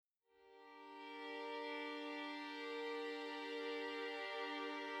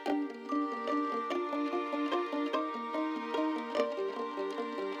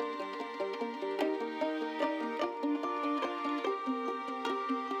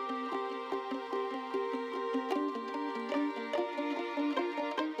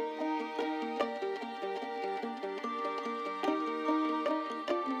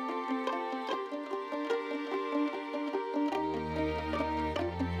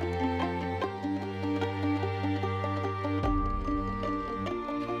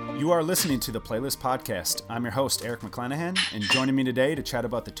You are listening to the Playlist Podcast. I'm your host, Erik McClanahan, and joining me today to chat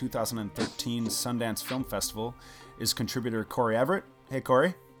about the 2013 Sundance Film Festival is contributor Cory Everett. Hey,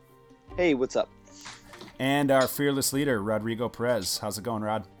 Cory. Hey, what's up? And our fearless leader, Rodrigo Perez. How's it going,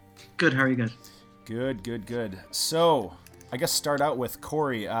 Rod? Good. How are you guys? Good. So, I guess start out with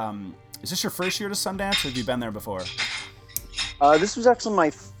Cory. Is this your first year to Sundance, or have you been there before? This was actually my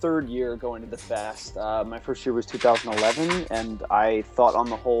third year going to the fest. My first year was 2011, and I thought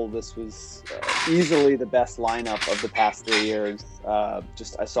on the whole this was easily the best lineup of the past 3 years. I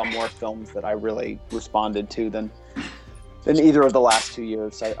saw more films that I really responded to than either of the last 2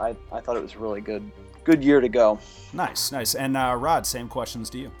 years. I thought it was a really good year to go. Nice. And Rod, same questions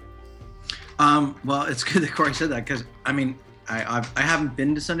to you. Well, it's good that Cory said that because I haven't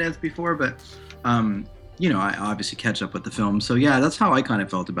been to Sundance before, but I obviously catch up with the film. So yeah, that's how I kind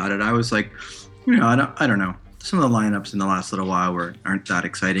of felt about it. I was like, I don't know. Some of the lineups in the last little while aren't that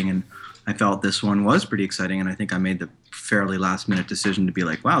exciting, and I felt this one was pretty exciting. And I think I made the fairly last minute decision to be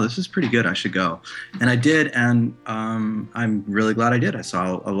like, wow, this is pretty good. I should go, and I did. And I'm really glad I did. I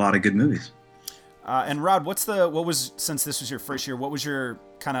saw a lot of good movies. And Rod, since this was your first year, what was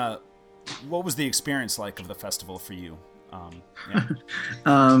the experience like of the festival for you?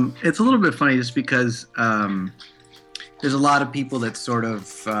 It's a little bit funny just because there's a lot of people that sort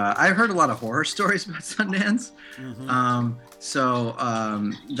of I've heard a lot of horror stories about Sundance. Mm-hmm. So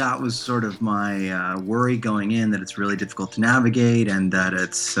that was sort of my worry going in, that it's really difficult to navigate, and that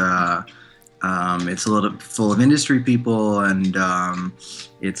it's a little full of industry people, and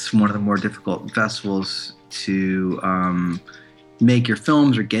it's one of the more difficult festivals to make your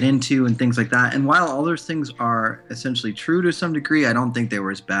films or get into and things like that. And while all those things are essentially true to some degree, I don't think they were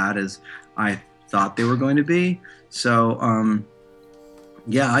as bad as I thought they were going to be. So I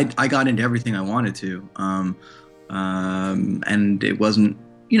got into everything I wanted to, and it wasn't,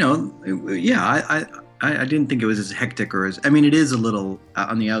 I didn't think it was as hectic it is a little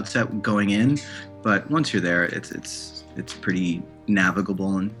on the outset going in, but once you're there, it's pretty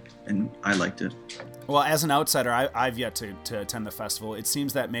navigable, and I liked it. Well, as an outsider, I've yet to attend the festival. It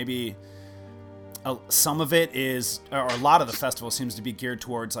seems that maybe some of it is, or a lot of the festival seems to be geared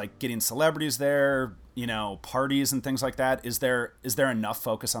towards like getting celebrities there, parties and things like that. Is there enough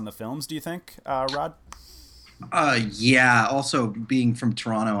focus on the films, do you think, Rod? Yeah. Also, being from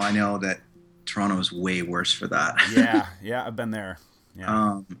Toronto, I know that Toronto is way worse for that. Yeah, I've been there.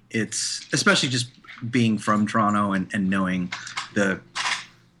 Yeah. It's especially just being from Toronto and knowing the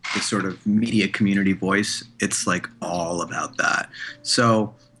sort of media community voice, it's like all about that.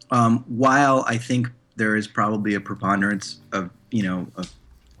 So while I think there is probably a preponderance of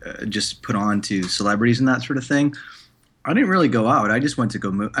just put on to celebrities and that sort of thing, I didn't really go out. I just went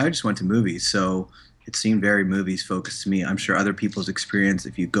to movies. So it seemed very movies focused to me. I'm sure other people's experience,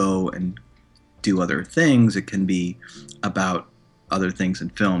 if you go and do other things, it can be about other things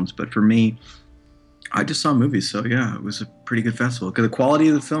in films. But for me, I just saw movies, so yeah, it was a pretty good festival. Because the quality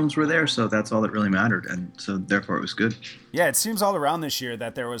of the films were there, so that's all that really mattered, and so therefore it was good. Yeah, it seems all around this year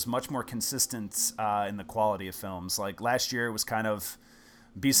that there was much more consistent in the quality of films. Like last year, it was kind of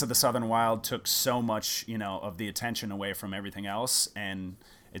Beasts of the Southern Wild took so much, of the attention away from everything else, and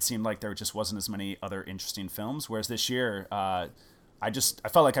it seemed like there just wasn't as many other interesting films. Whereas this year, I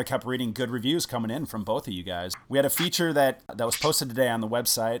felt like I kept reading good reviews coming in from both of you guys. We had a feature that was posted today on the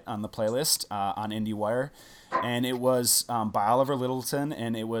website, on the playlist, on IndieWire, and it was by Oliver Littleton,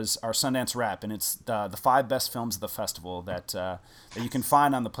 and it was our Sundance Wrap, and it's the 5 best films of the festival that you can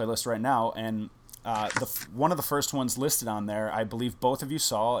find on the playlist right now. And one of the first ones listed on there, I believe both of you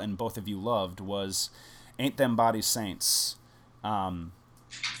saw and both of you loved, was Ain't Them Bodies Saints.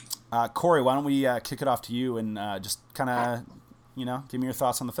 Cory, why don't we kick it off to you and just kind of give me your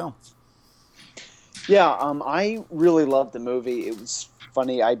thoughts on the film. Yeah, I really loved the movie. It was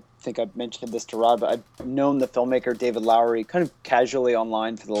funny. I think I've mentioned this to Rod, but I've known the filmmaker David Lowery kind of casually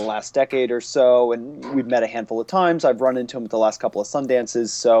online for the last decade or so, and we've met a handful of times. I've run into him at the last couple of Sundances,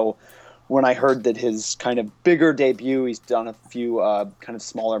 so when I heard that his kind of bigger debut, he's done a few kind of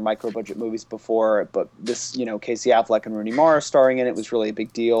smaller micro budget movies before, but this, Casey Affleck and Rooney Mara starring in it was really a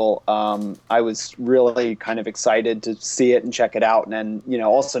big deal. I was really kind of excited to see it and check it out, and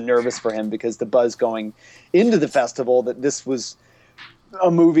also nervous for him because the buzz going into the festival that this was a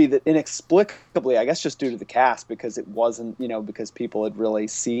movie that inexplicably, I guess just due to the cast, because it wasn't, because people had really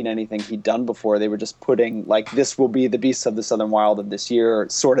seen anything he'd done before, they were just putting like, this will be the Beasts of the Southern Wild of this year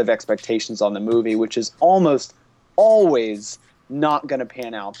sort of expectations on the movie, which is almost always not going to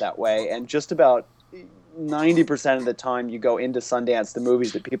pan out that way. And just about 90% of the time you go into Sundance, the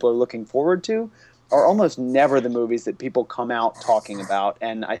movies that people are looking forward to are almost never the movies that people come out talking about.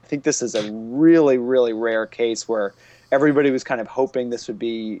 And I think this is a really, really rare case where everybody was kind of hoping this would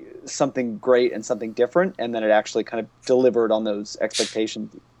be something great and something different, and then it actually kind of delivered on those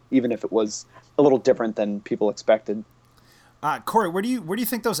expectations, even if it was a little different than people expected. Cory, where do you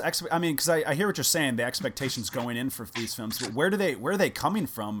think those I mean, because I hear what you're saying, the expectations going in for these films, but where are they coming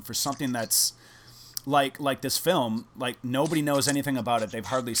from for something that's like this film? Like, nobody knows anything about it, they've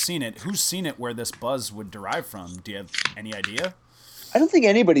hardly seen it. Who's seen it? Where this buzz would derive from? Do you have any idea? I don't think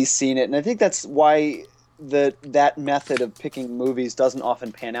anybody's seen it, and I think that's why that method of picking movies doesn't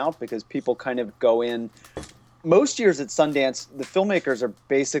often pan out, because people kind of go in. Most years at Sundance, the filmmakers are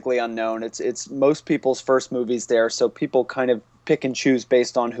basically unknown. It's most people's first movies there, so people kind of pick and choose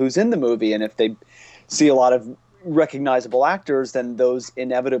based on who's in the movie, and if they see a lot of recognizable actors, then those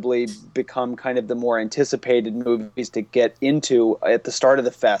inevitably become kind of the more anticipated movies to get into at the start of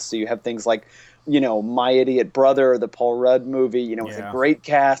the fest. So you have things like, My Idiot Brother, the Paul Rudd movie, with a great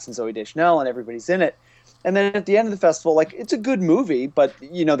cast and Zooey Deschanel and everybody's in it. And then at the end of the festival, like, it's a good movie, but,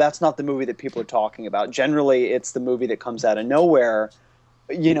 that's not the movie that people are talking about. Generally, it's the movie that comes out of nowhere,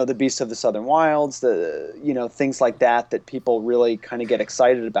 the Beasts of the Southern Wilds, things like that people really kind of get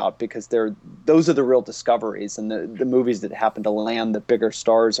excited about, because those are the real discoveries. And the movies that happen to land the bigger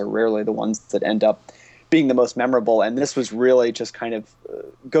stars are rarely the ones that end up being the most memorable. And this was really just kind of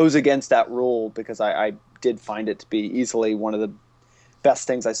goes against that rule, because I did find it to be easily one of the best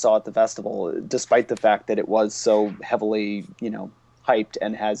things I saw at the festival, despite the fact that it was so heavily, hyped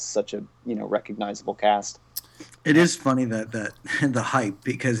and has such a, recognizable cast. It is funny that the hype,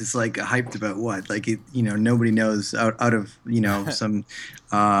 because it's like hyped about what? Like, nobody knows out of, some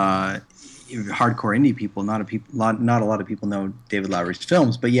hardcore indie people, not a lot of people know David Lowery's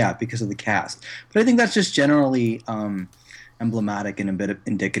films, but yeah, because of the cast. But I think that's just generally emblematic and a bit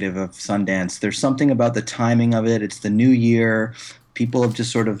indicative of Sundance. There's something about the timing of it. It's the new year. People have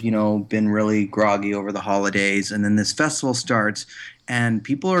just sort of, been really groggy over the holidays, and then this festival starts, and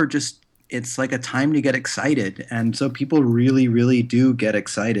people are just, it's like a time to get excited. And so people really, really do get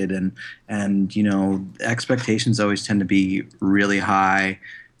excited, and expectations always tend to be really high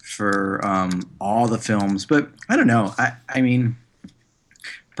for all the films. But I don't know. I mean,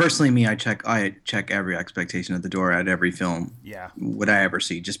 personally, me, I check every expectation at the door at every film. Yeah. Would I ever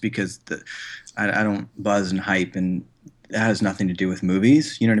see, just because I don't buzz and hype, and it has nothing to do with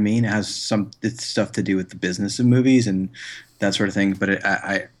movies. You know what I mean? It's stuff to do with the business of movies and that sort of thing. But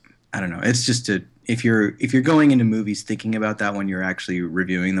I don't know. It's just if you're going into movies thinking about that when you're actually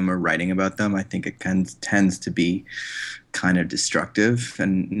reviewing them or writing about them, I think it tends to be kind of destructive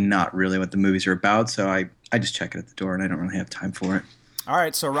and not really what the movies are about. So I just check it at the door, and I don't really have time for it. All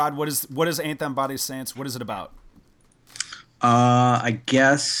right. So Rod, what is Ain't Them Bodies Saints? What is it about? I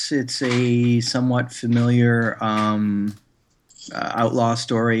guess it's a somewhat familiar outlaw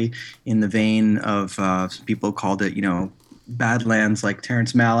story in the vein of some people called it, Badlands, like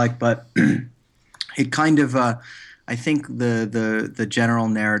Terrence Malick, but it kind of I think the general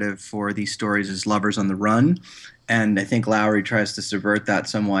narrative for these stories is lovers on the run, and I think Lowery tries to subvert that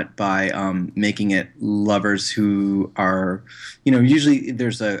somewhat by making it lovers who are, usually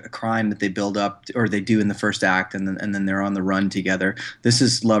there's a crime that they build up, or they do in the first act, and then they're on the run together. This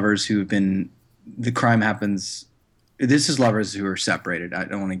is lovers the crime happens. This is lovers who are separated. I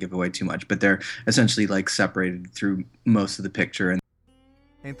don't want to give away too much, but they're essentially like separated through most of the picture.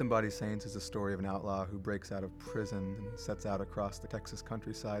 Ain't Them Bodies Saints is a story of an outlaw who breaks out of prison and sets out across the Texas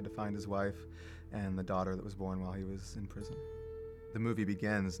countryside to find his wife and the daughter that was born while he was in prison. The movie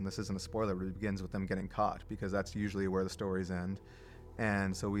begins, and this isn't a spoiler, but it begins with them getting caught, because that's usually where the stories end.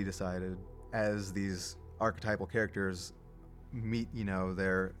 And so we decided, as these archetypal characters meet,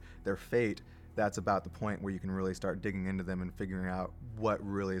 their fate, that's about the point where you can really start digging into them and figuring out what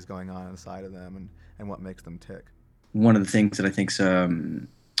really is going on inside of them and what makes them tick. One of the things that I think's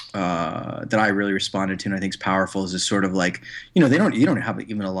that I really responded to and I think is powerful is just sort of like, you don't have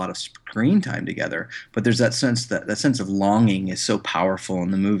even a lot of screen time together, but there's that sense of longing is so powerful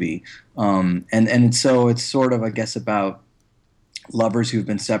in the movie. So it's sort of, I guess, about lovers who've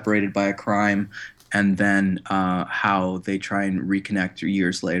been separated by a crime and then how they try and reconnect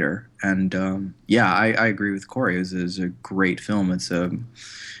years later. And I agree with Cory. It is a great film. It's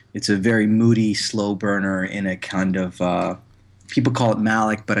a very moody, slow burner in a kind of people call it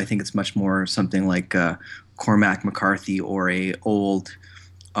Malick, but I think it's much more something like Cormac McCarthy or a old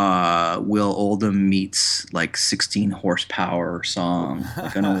Will Oldham meets like 16 horsepower song,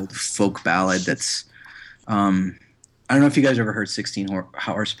 like an old folk ballad that's I don't know if you guys ever heard 16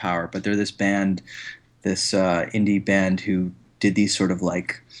 horsepower, but they're this band, this indie band who did these sort of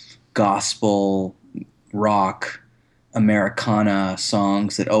like gospel rock Americana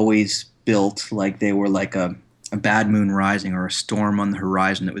songs that always built like they were like a bad moon rising or a storm on the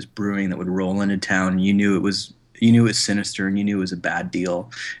horizon that was brewing that would roll into town. And you knew it was sinister, and you knew it was a bad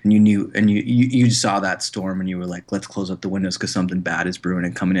deal, and you saw that storm, and you were like, let's close up the windows because something bad is brewing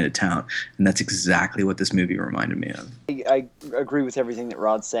and coming into town. And that's exactly what this movie reminded me of. I agree with everything that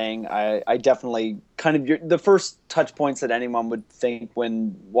Rod's saying. I definitely kind of the first touch points that anyone would think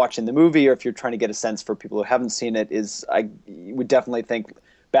when watching the movie, or if you're trying to get a sense for people who haven't seen it, is I would definitely think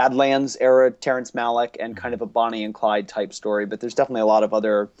Badlands era Terrence Malick and kind of a Bonnie and Clyde type story. But there's definitely a lot of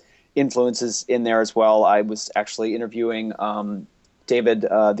other influences in there as well. I was actually interviewing David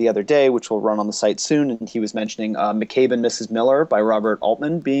the other day, which will run on the site soon, and he was mentioning McCabe and Mrs. Miller by Robert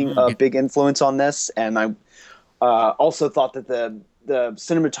Altman being a big influence on this. And I also thought that the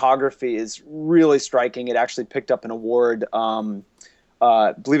cinematography is really striking. It actually picked up an award.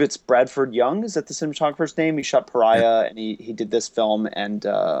 I believe it's Bradford Young. Is that the cinematographer's name? He shot Pariah, and he did this film and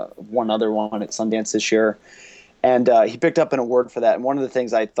one other one at Sundance this year. And he picked up an award for that. And one of the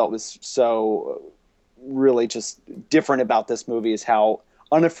things I thought was so really just different about this movie is how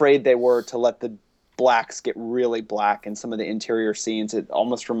unafraid they were to let the blacks get really black in some of the interior scenes. It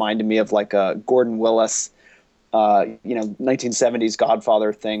almost reminded me of like a Gordon Willis 1970s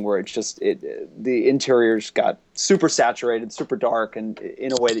Godfather thing, where it's just the interiors got super saturated, super dark, and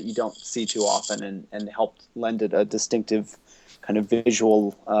in a way that you don't see too often, and helped lend it a distinctive kind of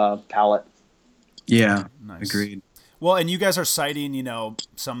visual palette. Yeah, nice. Agreed. Well, and you guys are citing,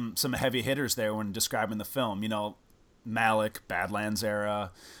 some heavy hitters there when describing the film. Malick, Badlands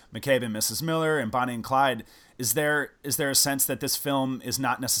era, McCabe and Mrs. Miller, and Bonnie and Clyde. Is there a sense that this film is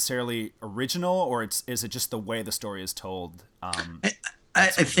not necessarily original, or is it just the way the story is told? I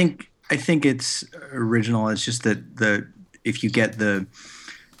think it's original. It's just that if you get the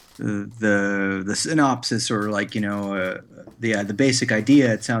synopsis or like the basic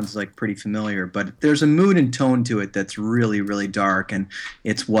idea, it sounds like pretty familiar, but there's a mood and tone to it that's really, really dark, and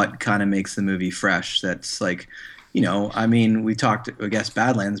it's what kind of makes the movie fresh. That's like, we talked, I guess,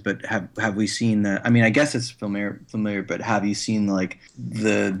 Badlands, but have we seen the? I mean, I guess it's familiar, but have you seen like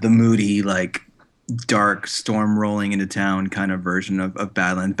the moody, like dark storm rolling into town kind of version of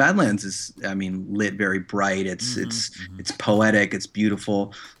Badlands? Badlands is, lit very bright. It's poetic. It's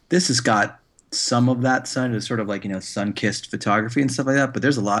beautiful. This has got some of that sun, sort of like sun-kissed photography and stuff like that. But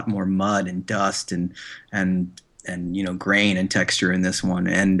there's a lot more mud and dust and grain and texture in this one,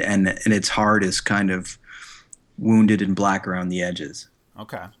 and its heart is kind of wounded and black around the edges.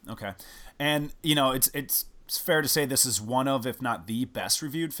 Okay. And it's fair to say this is one of, if not the best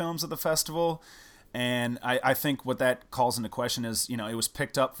reviewed films of the festival. And I think what that calls into question is, it was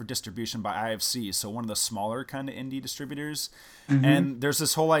picked up for distribution by IFC, so one of the smaller kind of indie distributors. Mm-hmm. And there's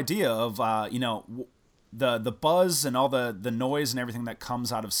this whole idea of, the buzz and all the noise and everything that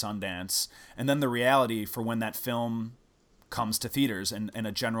comes out of Sundance, and then the reality for when that film comes to theaters and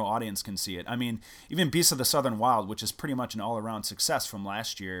a general audience can see it. I mean, even Beasts of the Southern Wild, which is pretty much an all-around success from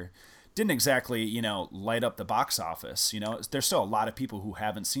last year, didn't exactly, light up the box office. There's still a lot of people who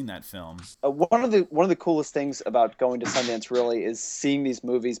haven't seen that film. One of the coolest things about going to Sundance really is seeing these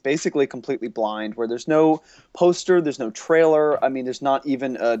movies basically completely blind, where there's no poster, there's no trailer. I mean, there's not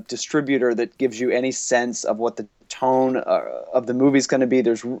even a distributor that gives you any sense of what the tone of the movie is going to be.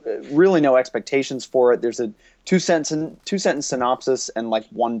 There's really no expectations for it. There's a two sentence synopsis and like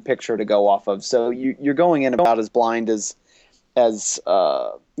one picture to go off of. So you're going in about as blind as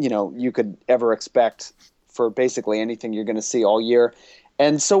you could ever expect for basically anything you're going to see all year.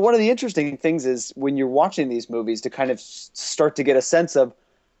 And so one of the interesting things is when you're watching these movies to kind of start to get a sense of,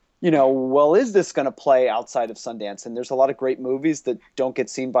 is this going to play outside of Sundance? And there's a lot of great movies that don't get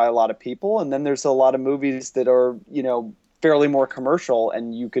seen by a lot of people. And then there's a lot of movies that are, fairly more commercial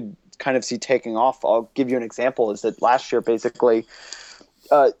and you could kind of see taking off. I'll give you an example is that last year, basically,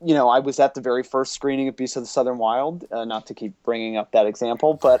 I was at the very first screening of Beasts of the Southern Wild, not to keep bringing up that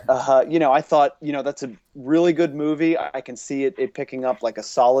example, but, I thought, that's a really good movie. I can see it picking up like a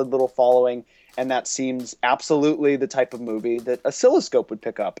solid little following, and that seems absolutely the type of movie that Oscilloscope would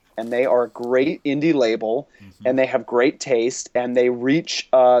pick up. And they are a great indie label, and they have great taste, and they reach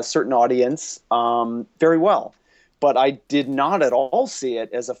a certain audience very well. But I did not at all see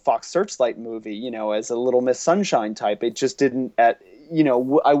it as a Fox Searchlight movie, as a Little Miss Sunshine type. It just didn't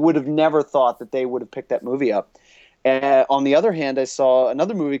I would have never thought that they would have picked that movie up. And on the other hand, I saw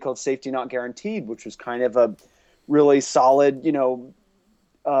another movie called Safety Not Guaranteed, which was kind of a really solid,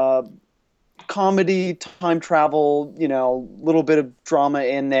 comedy, time travel, little bit of drama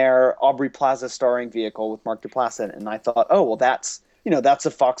in there, Aubrey Plaza starring vehicle with Mark Duplass in it. And I thought, oh, well, that's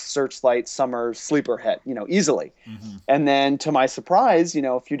a Fox Searchlight summer sleeper hit, easily. And then to my surprise,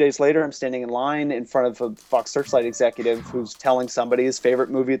 a few days later, I'm standing in line in front of a Fox Searchlight executive who's telling somebody his favorite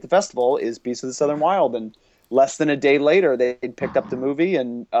movie at the festival is Beasts of the Southern Wild. And less than a day later, they'd picked up the movie,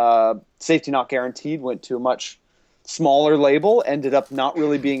 and Safety Not Guaranteed went to a much smaller label, ended up not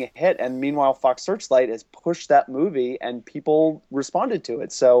really being a hit. And meanwhile, Fox Searchlight has pushed that movie and people responded to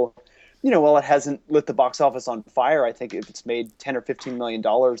it. So, while it hasn't lit the box office on fire, I think if it's made $10 or $15 million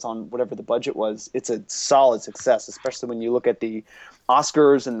on whatever the budget was, it's a solid success, especially when you look at the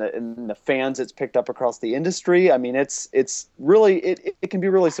Oscars and the fans it's picked up across the industry. I mean, it's really, it can be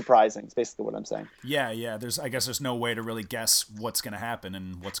really surprising. It's basically what I'm saying. Yeah. I guess there's no way to really guess what's going to happen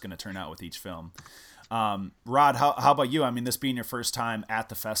and what's going to turn out with each film. Rod, how about you? I mean, this being your first time at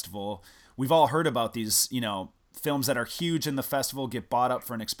the festival, we've all heard about these, films that are huge in the festival get bought up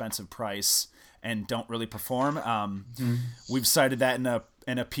for an expensive price and don't really perform. We've cited that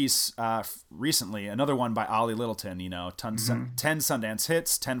in a piece recently, another one by Ollie Littleton, 10 Sundance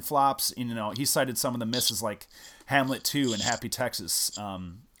hits, 10 flops. He cited some of the misses like Hamlet 2 and Happy Texas. I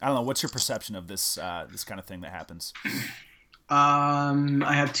don't know. What's your perception of this kind of thing that happens?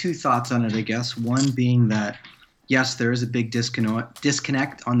 I have two thoughts on it, I guess. One being that, yes, there is a big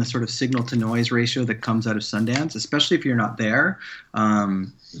disconnect on the sort of signal to noise ratio that comes out of Sundance, especially if you're not there.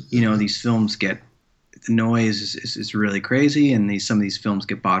 These films the noise is really crazy, and some of these films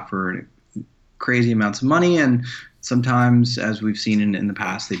get bought for crazy amounts of money, and sometimes, as we've seen in the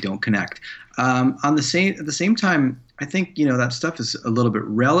past, they don't connect. At the same time, I think, that stuff is a little bit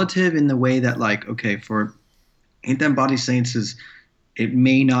relative in the way that, like, okay, for Ain't Them Body Saints it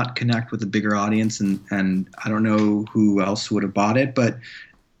may not connect with a bigger audience, and I don't know who else would have bought it, but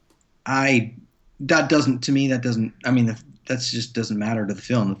that just doesn't matter to the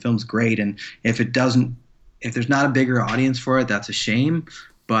film. The film's great, and if there's not a bigger audience for it, that's a shame,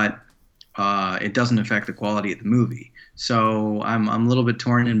 but it doesn't affect the quality of the movie. So I'm a little bit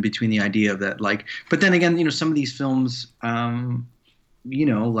torn in between the idea of that, like, but then again, some of these films, I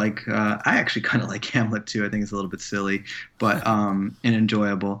actually kind of like Hamlet too. I think it's a little bit silly, but and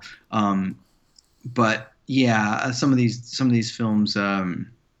enjoyable. But yeah, some of these films. The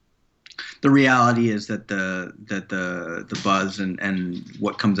reality is that the buzz and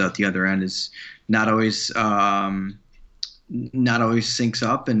what comes out the other end is not always syncs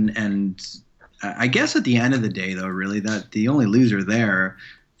up, and I guess at the end of the day, though, really that the only loser there,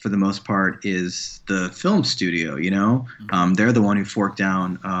 for the most part, is the film studio. They're the one who forked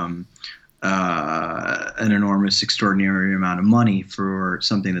down an enormous, extraordinary amount of money for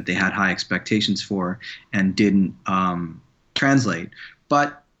something that they had high expectations for and didn't translate.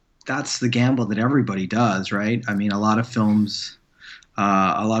 But that's the gamble that everybody does, right? I mean, a lot of films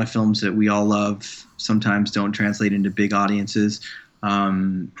that we all love sometimes don't translate into big audiences,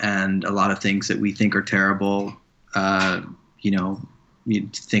 and a lot of things that we think are terrible, you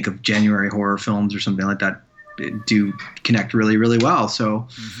think of January horror films or something like that, do connect really, really well. So,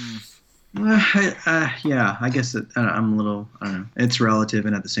 I guess I'm a little, I don't know. It's relative,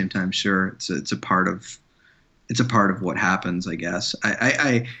 and at the same time, sure, it's a part of what happens, I guess.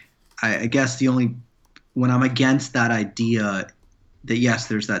 I guess when I'm against that idea that yes,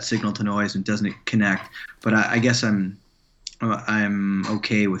 there's that signal to noise and doesn't connect, but I guess I'm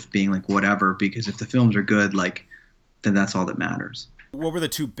okay with being like whatever, because if the films are good, like, then that's all that matters. What were the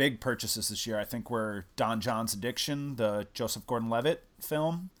two big purchases this year? I think were Don John's Addiction, the Joseph Gordon-Levitt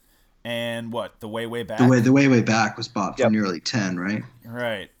film, and The Way, Way Back? The Way, Way Back was bought for nearly 10, right?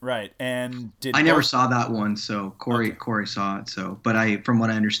 Right. And I never saw that one, so Cory saw it. So, but from what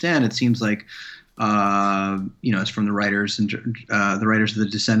I understand, it seems like it's from the writers and the writers of The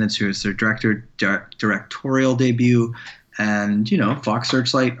Descendants, who is their directorial debut. And Fox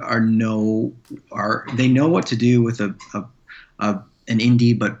Searchlight they know what to do with a an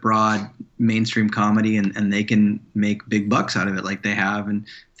indie but broad mainstream comedy, and they can make big bucks out of it like they have, and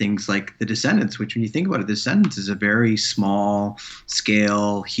things like The Descendants, which when you think about it, The Descendants is a very small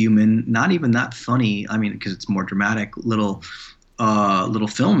scale, human, not even that funny, I mean, because it's more dramatic, little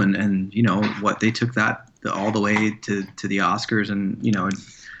film, and you know what, they took that all the way to the Oscars, and you know,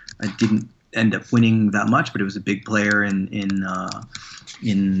 it didn't end up winning that much, but it was a big player in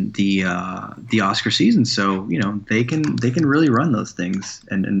the Oscar season. So you know, they can really run those things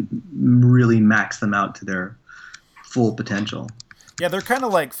and really max them out to their full potential. Yeah, they're kind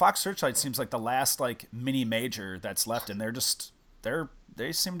of like Fox Searchlight seems like the last like mini major that's left, and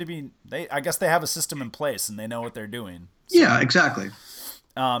they seem to be, I guess they have a system in place and they know what they're doing. So, yeah, exactly.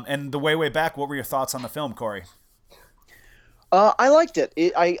 And the way back, what were your thoughts on the film, Cory? I liked it.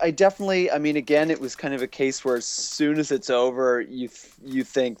 I definitely, I mean, again, it was kind of a case where as soon as it's over, you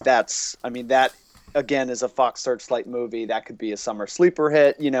think that again is a Fox Searchlight movie. That could be a summer sleeper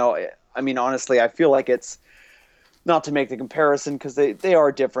hit. You know, I mean, honestly, I feel like it's, not to make the comparison because they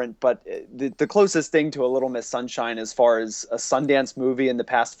are different, but the closest thing to a Little Miss Sunshine as far as a Sundance movie in the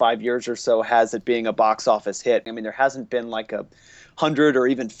past 5 years or so has it being a box office hit. I mean, there hasn't been like a $100 or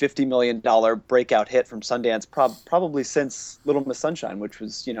even $50 million breakout hit from Sundance probably since Little Miss Sunshine, which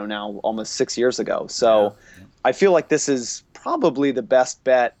was, you know, now almost 6 years ago. So yeah. I feel like this is probably the best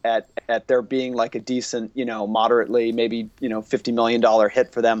bet at there being like a decent, you know, moderately, maybe, you know, $50 million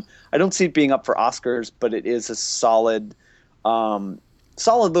hit for them. I don't see it being up for Oscars, but it is a solid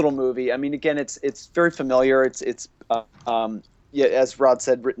little movie. I mean, again, it's very familiar. It's yeah, as Rod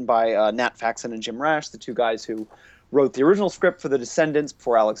said, written by Nat Faxon and Jim Rash, the two guys who wrote the original script for The Descendants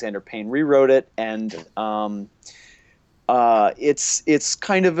before Alexander Payne rewrote it, and it's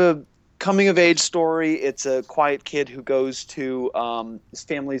kind of a coming of age story. It's a quiet kid who goes to his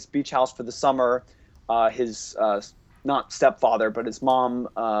family's beach house for the summer. His not stepfather, but his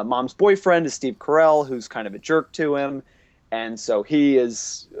mom's boyfriend is Steve Carell, who's kind of a jerk to him. And so he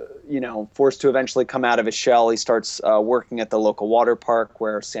is, you know, forced to eventually come out of his shell. He starts working at the local water park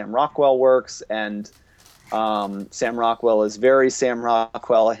where Sam Rockwell works, and Sam Rockwell is very Sam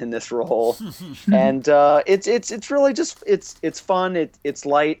Rockwell in this role. And it's really just it's fun. It's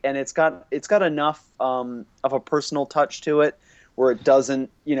light, and it's got enough of a personal touch to it where it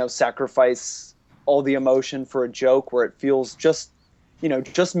doesn't, you know, sacrifice all the emotion for a joke, where it feels just, you know,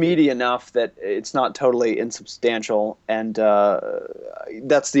 just meaty enough that it's not totally insubstantial. And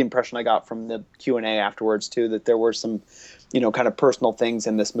that's the impression I got from the Q&A afterwards too, that there were some, you know, kind of personal things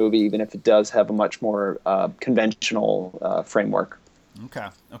in this movie, even if it does have a much more conventional framework.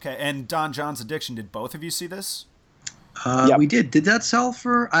 Okay. And Don John's Addiction, did both of you see this? Yep. We did. Did that sell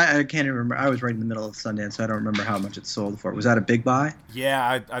for? I can't even remember. I was right in the middle of Sundance, so I don't remember how much it sold for. Was that a big buy?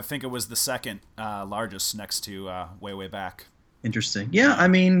 Yeah, I think it was the second largest next to Way Back. Interesting. Yeah, I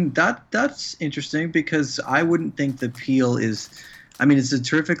mean that's interesting, because I wouldn't think the appeal is. I mean, it's a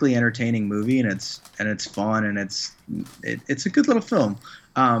terrifically entertaining movie, and it's fun, and it's a good little film.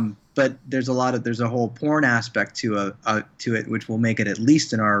 But there's a whole porn aspect to it, which will make it at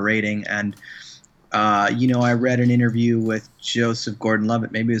least an R rating. And you know, I read an interview with Joseph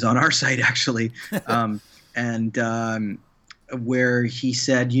Gordon-Levitt, maybe it was on our site actually, and where he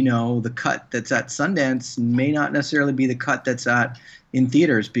said, you know, the cut that's at Sundance may not necessarily be the cut that's in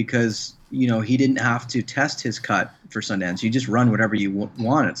theaters, because, you know, he didn't have to test his cut for Sundance. You just run whatever you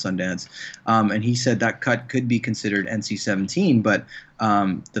want at Sundance. And he said that cut could be considered NC-17, but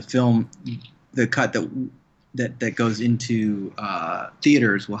the cut that goes into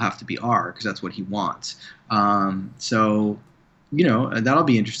theaters will have to be R, because that's what he wants. So, you know, that'll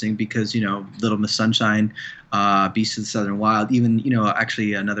be interesting, because, you know, Little Miss Sunshine, Beasts of the Southern Wild, even, you know,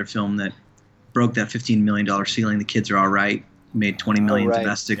 actually another film that broke that $15 million ceiling, The Kids Are All Right, made $20 million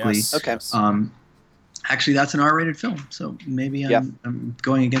domestically. Yes. Okay. Actually, that's an R-rated film, so maybe I'm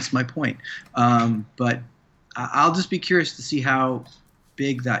going against my point. But I'll just be curious to see how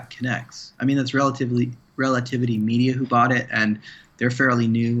big that connects. I mean, that's Relativity Media who bought it, and they're fairly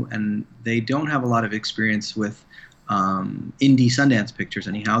new, and they don't have a lot of experience with indie Sundance pictures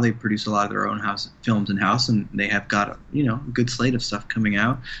anyhow. They produce a lot of their own films in-house, and they have got a good slate of stuff coming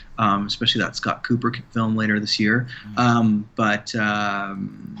out, especially that Scott Cooper film later this year.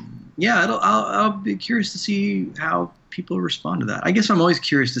 Yeah, I'll be curious to see how people respond to that. I guess I'm always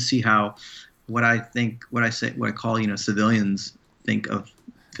curious to see how what I call, you know, civilians think of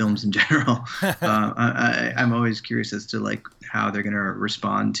films in general. I'm always curious as to like how they're going to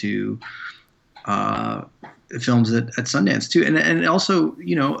respond to films at Sundance too, and also,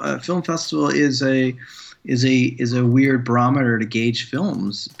 you know, a film festival is a weird barometer to gauge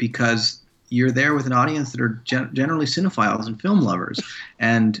films, because you're there with an audience that are generally cinephiles and film lovers,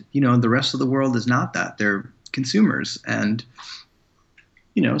 and the rest of the world is not that. They're consumers, and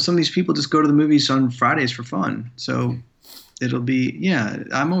some of these people just go to the movies on Fridays for fun. So it'll be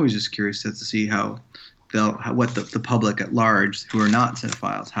I'm always just curious to see what the public at large who are not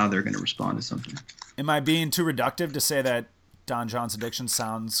cinephiles, how they're going to respond to something. Am I being too reductive to say that Don John's Addiction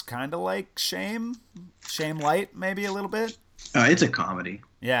sounds kind of like Shame Light, maybe a little bit? It's a comedy.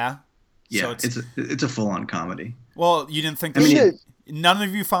 Yeah. Yeah, so it's a full-on comedy. Well, you didn't think none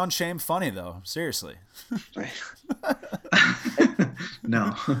of you found Shame funny, though. Seriously.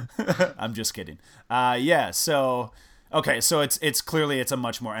 No. I'm just kidding. So... Okay, so it's clearly a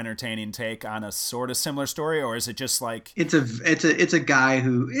much more entertaining take on a sort of similar story, or is it just like it's a guy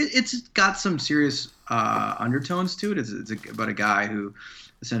who it's got some serious undertones to it. It's about a guy who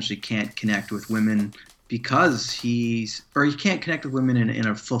essentially can't connect with women because he can't connect with women in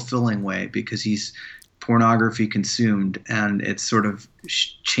a fulfilling way because he's pornography consumed, and it's sort of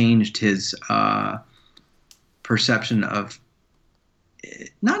changed his perception of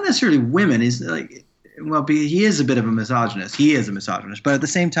not necessarily women. He's like. Well, he is a bit of a misogynist. He is a misogynist, but at the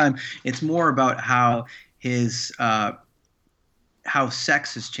same time, it's more about how his how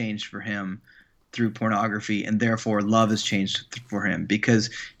sex has changed for him through pornography, and therefore love has changed for him because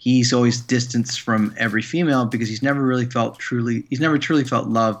he's always distanced from every female because he's never truly felt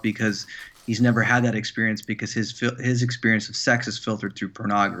love because he's never had that experience because his experience of sex is filtered through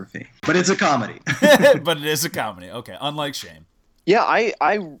pornography. But it's a comedy. But it is a comedy. Okay, unlike Shame. Yeah,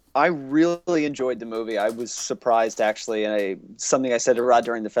 I really enjoyed the movie. I was surprised, actually, and something I said to Rod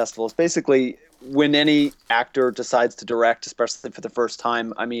during the festival is basically when any actor decides to direct, especially for the first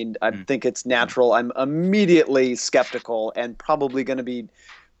time, I mean, I think it's natural. I'm immediately skeptical and probably going to be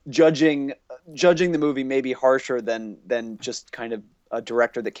judging the movie maybe harsher than just kind of a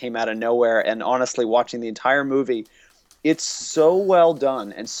director that came out of nowhere. And honestly, watching the entire movie, it's so well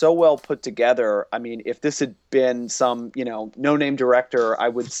done and so well put together. I mean, if this had been some, no-name director, I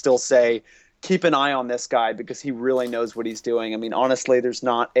would still say keep an eye on this guy because he really knows what he's doing. I mean, honestly, there's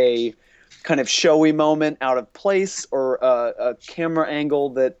not a kind of showy moment out of place or a camera angle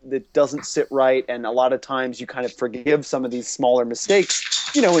that doesn't sit right. And a lot of times you kind of forgive some of these smaller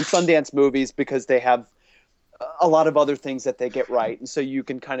mistakes, in Sundance movies because they have a lot of other things that they get right. And so you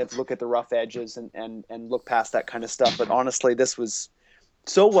can kind of look at the rough edges and look past that kind of stuff. But honestly, this was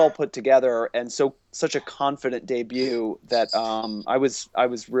so well put together and such a confident debut that I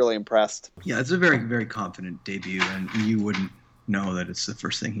was really impressed. Yeah, it's a very, very confident debut, and you wouldn't know that it's the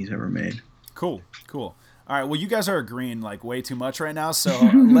first thing he's ever made. Cool. All right. Well, you guys are agreeing like way too much right now. So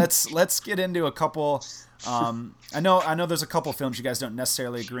let's get into a couple. I know there's a couple films you guys don't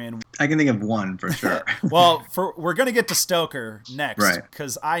necessarily agree on. I can think of one for sure. Well, we're gonna get to Stoker next, right?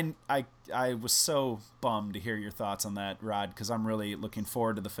 Because I was so bummed to hear your thoughts on that, Rod, because I'm really looking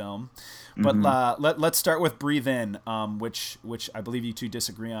forward to the film. But let's start with Breathe In, which I believe you two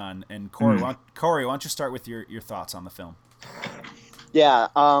disagree on. And Cory, why don't you start with your thoughts on the film? Yeah,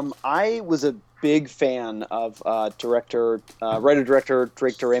 I was a big fan of writer-director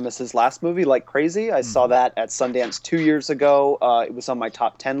Drake Doremus's last movie, Like Crazy. I saw that at Sundance 2 years ago. It was on my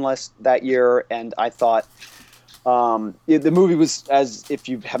top 10 list that year, and I thought the movie was, as if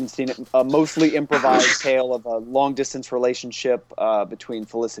you haven't seen it, a mostly improvised tale of a long-distance relationship between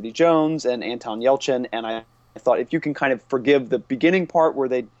Felicity Jones and Anton Yelchin, and I thought if you can kind of forgive the beginning part where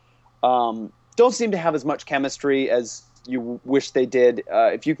they don't seem to have as much chemistry as you wish they did.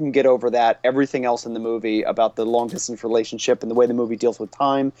 If you can get over that, everything else in the movie about the long distance relationship and the way the movie deals with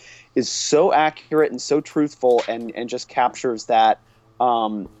time is so accurate and so truthful and just captures that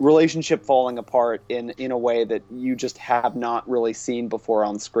relationship falling apart in a way that you just have not really seen before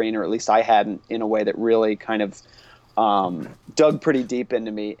on screen, or at least I hadn't, in a way that really kind of dug pretty deep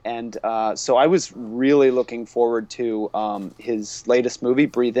into me. And so I was really looking forward to his latest movie,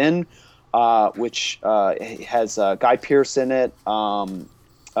 Breathe In, which has Guy Pearce in it,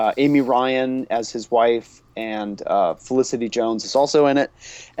 Amy Ryan as his wife, and Felicity Jones is also in it.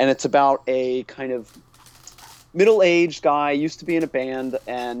 And it's about a kind of middle-aged guy, used to be in a band,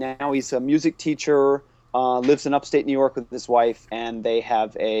 and now he's a music teacher, lives in upstate New York with his wife, and they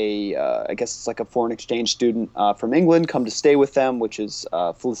have I guess it's like a foreign exchange student from England come to stay with them, which is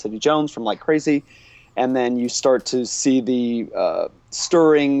Felicity Jones from Like Crazy. And then you start to see the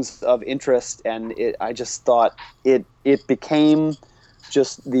stirrings of interest, and I just thought it became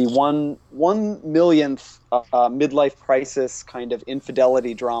just the one millionth midlife crisis kind of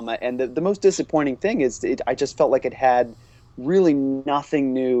infidelity drama. And the most disappointing thing is I just felt like it had really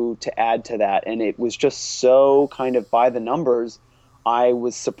nothing new to add to that, and it was just so kind of by the numbers. I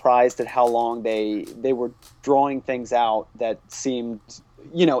was surprised at how long they were drawing things out that seemed,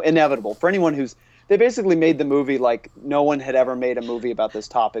 inevitable for anyone they basically made the movie like no one had ever made a movie about this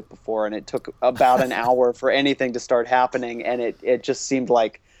topic before, and it took about an hour for anything to start happening, and it just seemed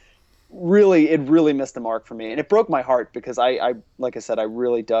like it really missed the mark for me, and it broke my heart because I like I said, I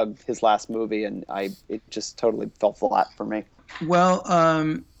really dug his last movie, and it just totally fell flat for me. Well,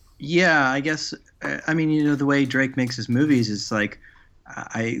 yeah, I guess, I mean, the way Drake makes his movies is like,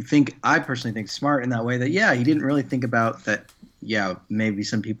 I personally think smart in that way that, yeah, he didn't really think about that. Yeah, maybe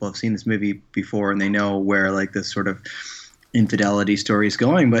some people have seen this movie before and they know where like this sort of infidelity story is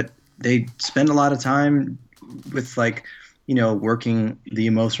going, but they spend a lot of time with like, working the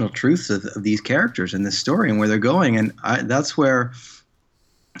emotional truths of these characters in this story and where they're going. And that's where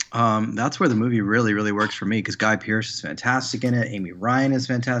the movie really, really works for me, because Guy Pearce is fantastic in it. Amy Ryan is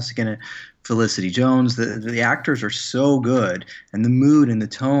fantastic in it. Felicity Jones, the actors are so good, and the mood and the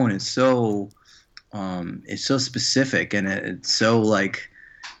tone is so specific, and it's so like,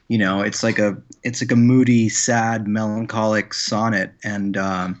 it's like a moody, sad, melancholic sonnet, and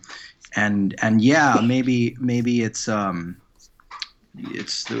yeah, maybe it's the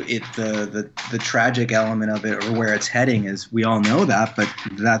tragic element of it, or where it's heading, is we all know that, but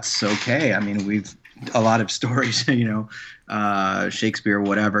that's okay. I mean, a lot of stories, Shakespeare,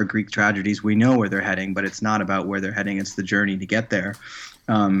 whatever, Greek tragedies, we know where they're heading, but it's not about where they're heading. It's the journey to get there.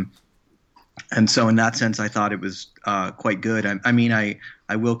 And so in that sense, I thought it was quite good. I mean, I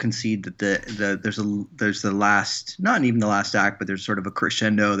will concede that there's the last, not even the last act, but there's sort of a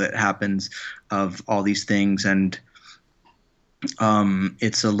crescendo that happens of all these things, and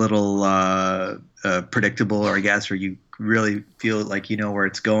it's a little predictable, or I guess, or you really feel like you know where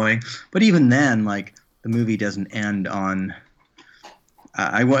it's going. But even then, like, the movie doesn't end on.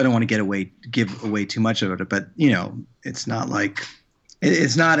 I don't want to give away too much of it, but it's not like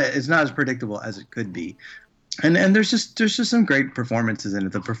it's not as predictable as it could be. And there's just some great performances in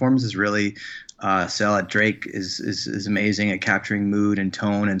it. The performances really sell it. Drake is amazing at capturing mood and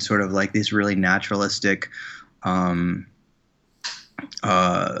tone, and sort of like this really naturalistic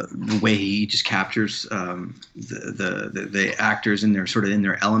the way he just captures the actors in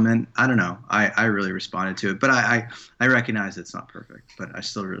their element. I don't know. I really responded to it, but I recognize it's not perfect, but I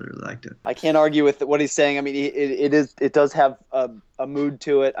still really, really liked it. I can't argue with what he's saying. I mean, it does have a mood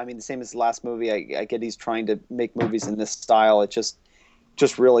to it. I mean, the same as the last movie. I get he's trying to make movies in this style. It just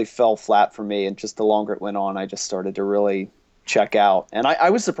really fell flat for me, and just the longer it went on, I just started to really check out. And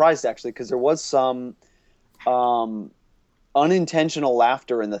I was surprised, actually, because there was some unintentional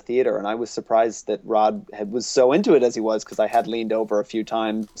laughter in the theater, and I was surprised that Rod was so into it as he was, because I had leaned over a few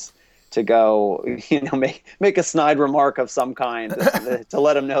times to go, make a snide remark of some kind to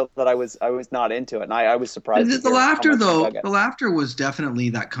let him know that I was not into it, and I was surprised. The laughter, though, the laughter was definitely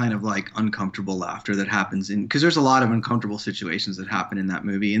that kind of like uncomfortable laughter that happens because there's a lot of uncomfortable situations that happen in that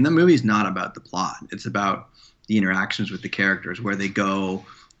movie, and the movie's not about the plot; it's about the interactions with the characters, where they go,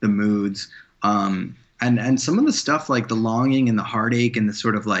 the moods. And some of the stuff, like the longing and the heartache and the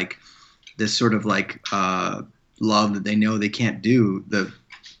sort of like this sort of like love that they know they can't do, the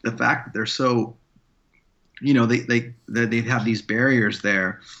fact that they're so, they have these barriers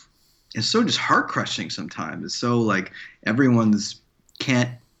there is so just heart crushing sometimes. It's so like everyone's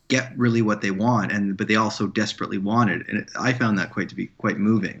can't get really what they want, but they also desperately want it, and I found that to be quite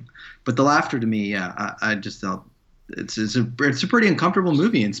moving. But the laughter, to me, yeah, I just felt it's a pretty uncomfortable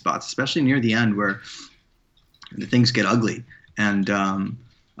movie in spots, especially near the end where the things get ugly, and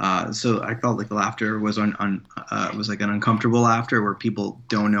so I felt like the laughter was was like an uncomfortable laughter where people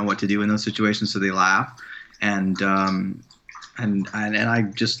don't know what to do in those situations, so they laugh, and I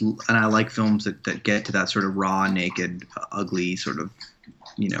like films that get to that sort of raw, naked, ugly sort of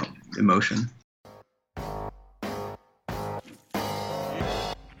emotion.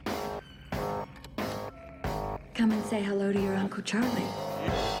 Come and say hello to your Uncle Charlie.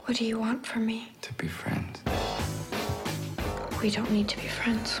 What do you want from me? To be friends. We don't need to be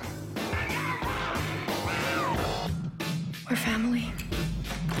friends. We're family.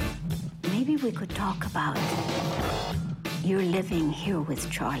 Maybe we could talk about you living here with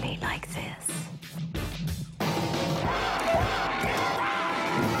Charlie like this.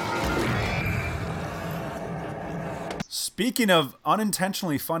 Speaking of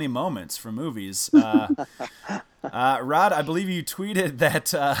unintentionally funny moments from movies, Rod, I believe you tweeted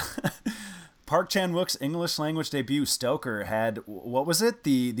that Park Chan-wook's English language debut, Stoker, had, what was it?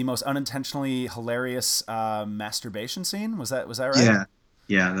 The most unintentionally hilarious masturbation scene? Was that right?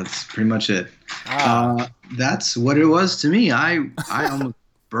 Yeah, that's pretty much it. That's what it was to me. I almost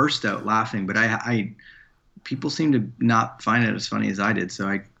burst out laughing, but I people seem to not find it as funny as I did, so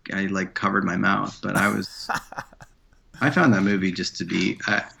I like covered my mouth. But I found that movie just to be.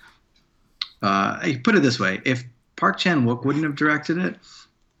 I put it this way: if Park Chan-wook wouldn't have directed it,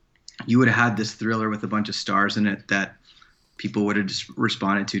 you would have had this thriller with a bunch of stars in it that people would have just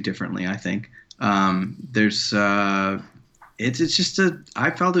responded to differently. I think it's just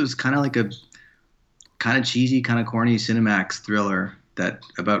I felt it was kind of like a kind of cheesy, kind of corny Cinemax thriller that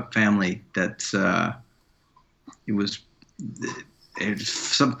about family.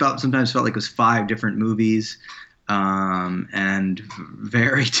 Sometimes felt like it was 5 different movies. And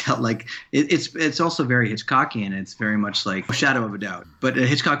very it's also very Hitchcockian. It's very much like Shadow of a Doubt, but a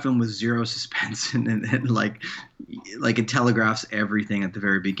Hitchcock film with zero suspense and like it telegraphs everything at the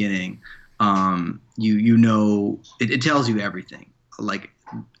very beginning. It tells you everything like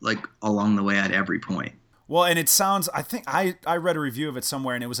along the way at every point. Well, and it sounds, I think I read a review of it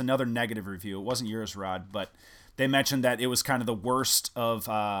somewhere, and it was another negative review. It wasn't yours, Rod, but they mentioned that it was kind of the worst of,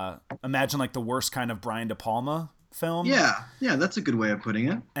 imagine like the worst kind of Brian De Palma film. Yeah, that's a good way of putting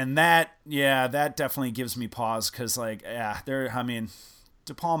it. And that definitely gives me pause, because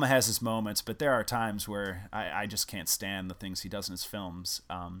De Palma has his moments, but there are times where I just can't stand the things he does in his films.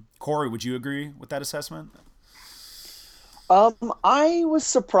 Cory, would you agree with that assessment? I was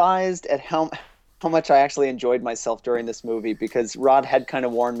surprised at how much I actually enjoyed myself during this movie, because Rod had kind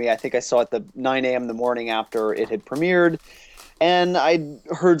of warned me. I think I saw it the 9 a.m. the morning after it had premiered, and I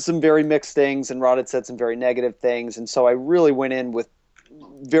heard some very mixed things, and Rod had said some very negative things, and so I really went in with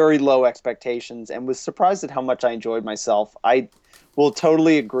very low expectations and was surprised at how much I enjoyed myself. I will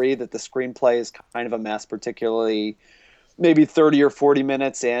totally agree that the screenplay is kind of a mess, particularly maybe 30 or 40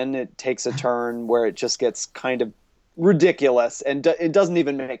 minutes in. It takes a turn where it just gets kind of ridiculous, and it doesn't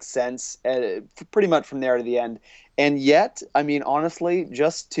even make sense pretty much from there to the end. And yet, I mean, honestly,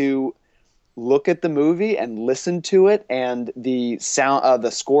 just to look at the movie and listen to it, and the sound,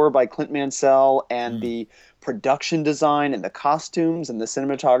 the score by Clint Mansell, and the production design and the costumes and the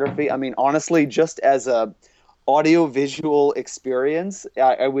cinematography, I mean, honestly, just as a audio visual experience,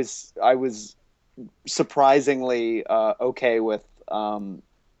 I was surprisingly okay with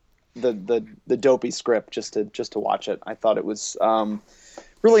the dopey script just to watch it. I thought it was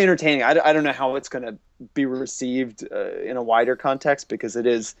really entertaining. I don't know how it's going to be received in a wider context, because it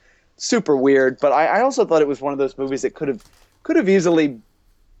is super weird. But I also thought it was one of those movies that could have easily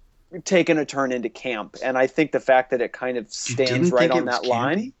taken a turn into camp. And I think the fact that it kind of stands right on that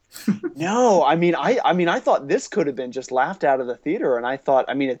line. No, I mean, I thought this could have been just laughed out of the theater. And I thought,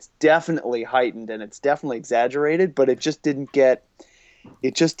 I mean, it's definitely heightened and it's definitely exaggerated, but it just didn't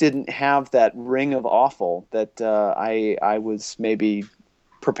have that ring of awful that I was maybe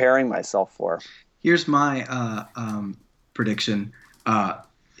preparing myself for. Here's my prediction.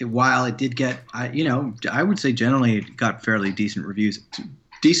 While it did get, I would say generally it got fairly decent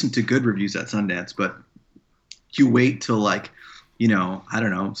decent to good reviews at Sundance, but you wait till I don't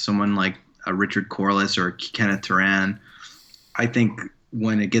know, someone like a Richard Corliss or Kenneth Turan. I think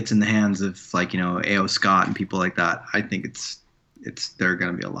when it gets in the hands of A.O. Scott and people like that, I think they're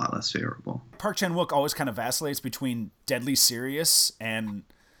going to be a lot less favorable. Park Chan-wook always kind of vacillates between deadly serious and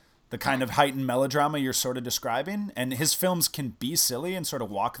the kind of heightened melodrama you're sort of describing, and his films can be silly and sort of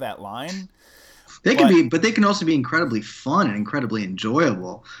walk that line. They can be, but they can also be incredibly fun and incredibly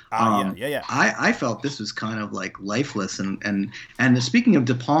enjoyable. Yeah. I felt this was kind of like lifeless, and speaking of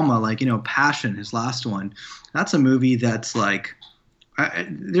De Palma, Passion, his last one, that's a movie that's like,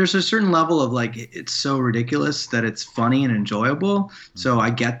 there's a certain level of it's so ridiculous that it's funny and enjoyable. So I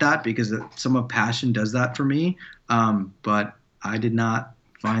get that, because some of Passion does that for me. But I did not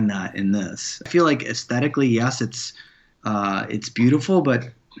find that in this. I feel like aesthetically, yes, it's beautiful, but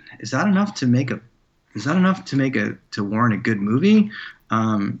is that enough to warrant a good movie?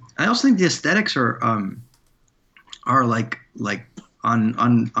 I also think the aesthetics are like on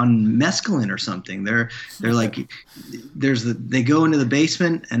mescaline or something. They're like, they go into the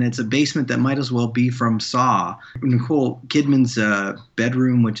basement, and it's a basement that might as well be from Saw. Nicole Kidman's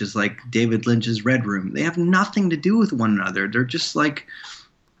bedroom, which is like David Lynch's Red Room, they have nothing to do with one another. They're just like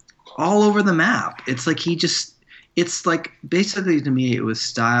all over the map. It's like it's like, basically to me, it was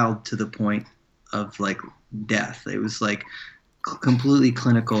styled to the point of like death. It was like completely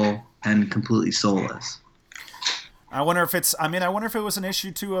clinical and completely soulless. I wonder if it was an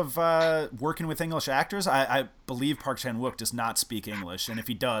issue too of working with English actors. I believe Park Chan-wook does not speak English, and if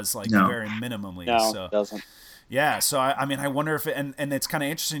he does, very minimally. No, he doesn't. Yeah, so I wonder if and it's kind of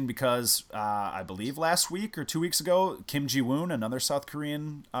interesting, because I believe last week or 2 weeks ago, Kim Ji-woon, another South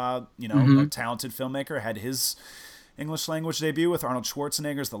Korean, a talented filmmaker, had his English language debut with Arnold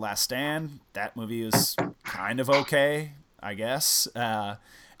Schwarzenegger's The Last Stand. That movie is kind of okay, I guess. And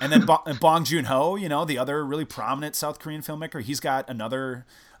then Bong Joon-ho, the other really prominent South Korean filmmaker, he's got another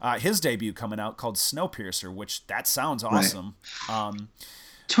his debut coming out called Snowpiercer, which that sounds awesome. Right.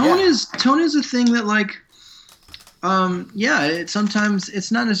 Tone is a thing that sometimes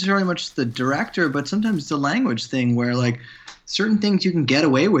it's not necessarily much the director, but sometimes it's a language thing where certain things you can get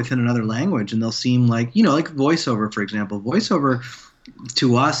away with in another language and they'll seem like voiceover, for example. Voiceover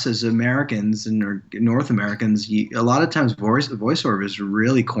to us as Americans or North Americans, a lot of times voiceover is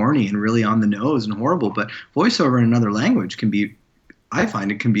really corny and really on the nose and horrible, but voiceover in another language I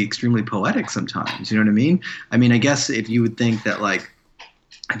find it can be extremely poetic sometimes. You know what I mean? I mean, I guess if you would think that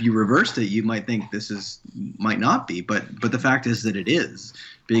if you reversed it, you might think might not be, but the fact is that it is,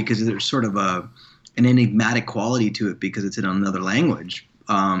 because there's sort of an enigmatic quality to it because it's in another language.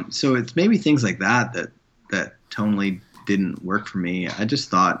 So it's maybe things like that tonally didn't work for me. I just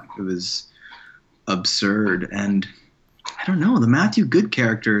thought it was absurd, and I don't know, the Matthew Good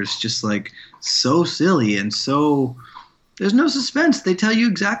character is just so silly and so there's no suspense. They tell you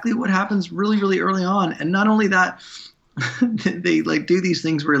exactly what happens really, really early on, and not only that, they do these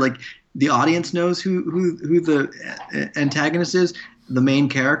things where the audience knows who the antagonist is, the main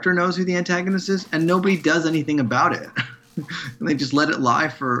character knows who the antagonist is, and nobody does anything about it. And they just let it lie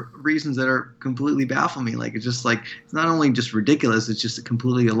for reasons that are completely baffle me. It's just it's not only just ridiculous, it's just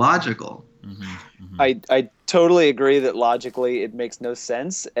completely illogical. Mm-hmm, mm-hmm. I totally agree that logically it makes no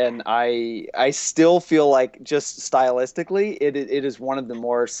sense, and I still feel just stylistically it is one of the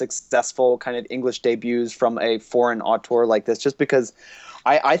more successful kind of English debuts from a foreign auteur like this, just because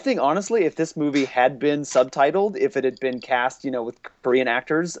I think honestly if this movie had been subtitled, if it had been cast with Korean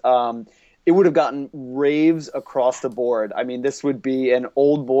actors, it would have gotten raves across the board. I mean, this would be an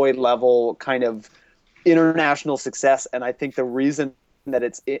Old Boy level kind of international success, and I think the reason that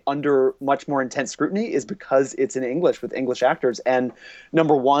it's under much more intense scrutiny is because it's in English with English actors. And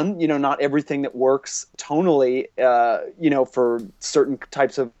number one, not everything that works tonally, for certain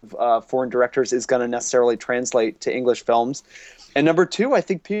types of foreign directors is going to necessarily translate to English films. And number two, I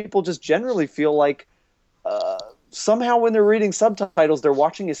think people just generally feel somehow when they're reading subtitles, they're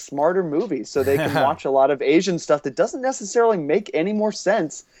watching a smarter movie, so they can watch a lot of Asian stuff that doesn't necessarily make any more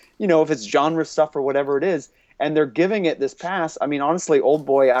sense, if it's genre stuff or whatever it is. And they're giving it this pass. I mean, honestly, Old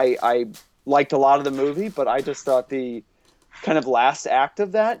Boy, I liked a lot of the movie, but I just thought the kind of last act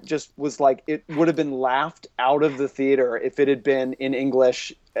of that just was it would have been laughed out of the theater if it had been in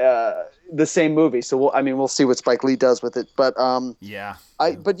English, the same movie. So we'll see what Spike Lee does with it. But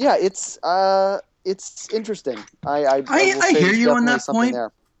it's interesting. I hear you on that point.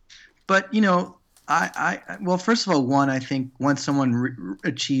 There. But well, first of all, I think once someone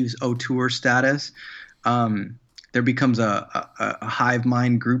achieves auteur status, there becomes a hive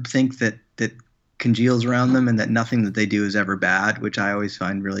mind groupthink that congeals around them, and that nothing that they do is ever bad, which I always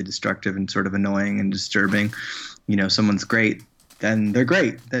find really destructive and sort of annoying and disturbing. Someone's great, then they're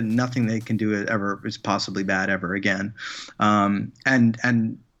great. Then nothing they can do ever is possibly bad ever again. And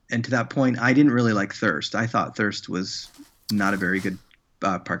to that point, I didn't really like Thirst. I thought Thirst was not a very good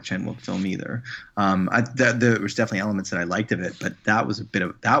Park Chan-wook film either. There was definitely elements that I liked of it, but that was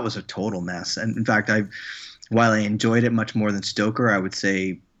a total mess. And in fact, while I enjoyed it much more than Stoker, I would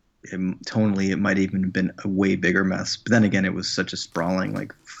say tonally it might even have been a way bigger mess. But then again, it was such a sprawling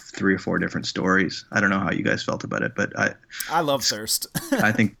 3 or 4 different stories. I don't know how you guys felt about it, but I love Thirst.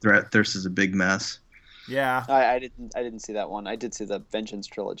 I think Thirst is a big mess. Yeah, I didn't see that one. I did see the Vengeance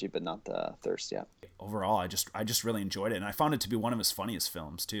trilogy, but not the Thirst yet. Overall, I just really enjoyed it, and I found it to be one of his funniest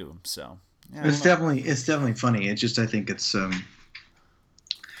films too. So yeah, it's definitely funny. It's just I think it's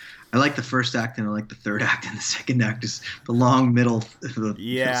I like the first act and I like the third act, and the second act is the long middle. So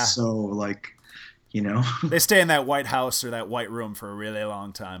they stay in that White House or that White Room for a really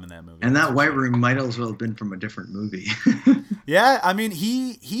long time in that movie. And that White Room might as well have been from a different movie. Yeah, I mean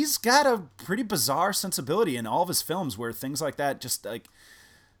he's got a pretty bizarre sensibility in all of his films where things like that just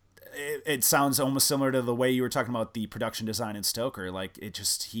it sounds almost similar to the way you were talking about the production design in Stoker. I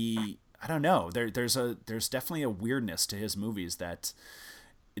don't know. There's definitely a weirdness to his movies that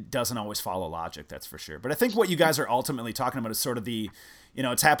it doesn't always follow logic, that's for sure. But I think what you guys are ultimately talking about is sort of the,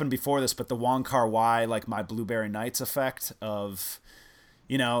 it's happened before this, but the Wong Kar-wai, My Blueberry Nights effect of,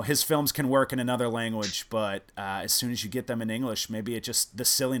 his films can work in another language, but as soon as you get them in English, maybe the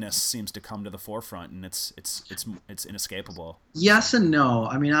silliness seems to come to the forefront, and it's inescapable. Yes and no.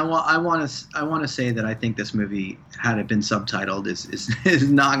 I mean, I want to say that I think this movie, had it been subtitled, is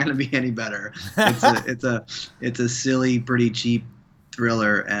not going to be any better. It's a silly, pretty cheap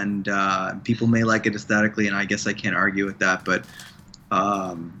thriller, and people may like it aesthetically, and I guess I can't argue with that, but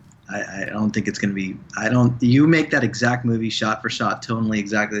I don't think it's going to be. You make that exact movie shot for shot, tonally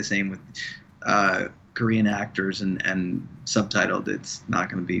exactly the same with Korean actors and subtitled. It's not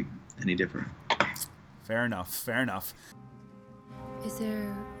going to be any different. Fair enough. Is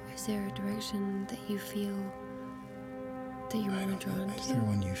there a direction that you feel that you want to draw into? Is there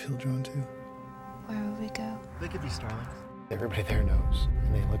one you feel drawn to? Where will we go? They could be starlings. Everybody there knows,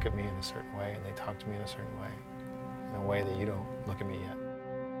 and they look at me in a certain way, and they talk to me in a certain way, in a way that you don't look at me yet.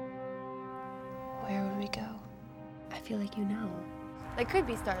 Where would we go? I feel like you know. They could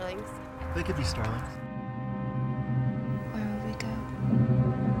be starlings. They could be starlings. Where would we go?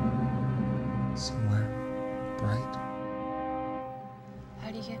 Somewhere bright.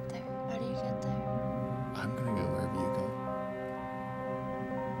 How do you get there? How do you get there? I'm gonna go wherever you go.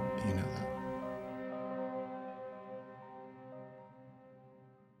 You know that.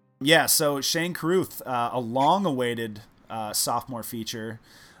 Yeah, so Shane Carruth, a long-awaited sophomore feature.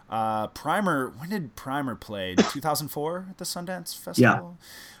 Primer, when did Primer play? 2004 at the Sundance Festival?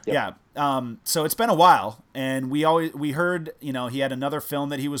 Yeah. So it's been a while, and we heard, he had another film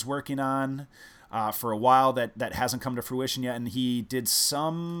that he was working on for a while that hasn't come to fruition yet, and he did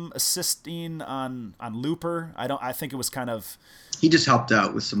some assisting on Looper. I think it was kind of... He just helped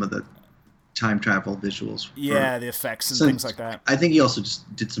out with some of the time travel visuals. Yeah, the effects and things like that. I think he also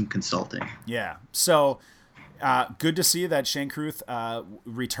just did some consulting. Yeah. So good to see that Shane Carruth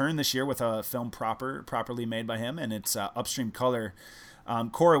returned this year with a film properly made by him, and it's Upstream Color.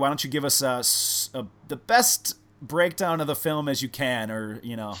 Cory, why don't you give us the best breakdown of the film as you can, or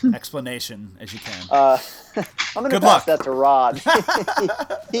explanation as you can. I'm going to pass that to Rod.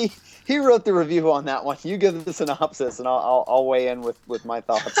 He wrote the review on that one. You give the synopsis, and I'll weigh in with my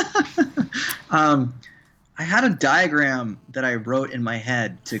thoughts. I had a diagram that I wrote in my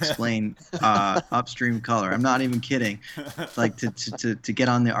head to explain Upstream Color. I'm not even kidding. Like to get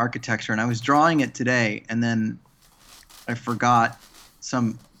on the architecture, and I was drawing it today, and then I forgot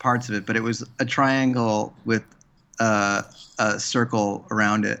some parts of it. But it was a triangle with a circle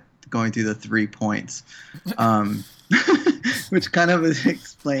around it, going through the 3 points, which kind of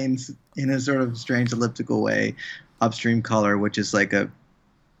explains in a sort of strange elliptical way Upstream Color, which is like a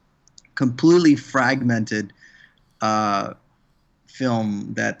completely fragmented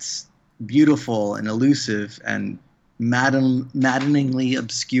film that's beautiful and elusive and maddeningly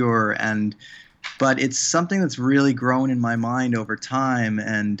obscure, but it's something that's really grown in my mind over time.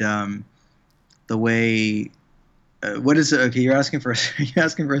 And the way what is it? Okay, you're asking for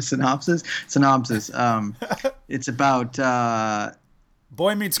a synopsis. It's about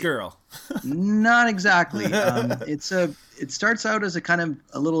boy meets girl. Not exactly. It starts out as a kind of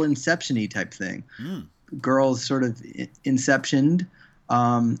a little Inception-y type thing. Girl's sort of inceptioned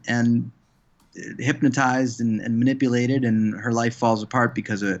and hypnotized and manipulated, and her life falls apart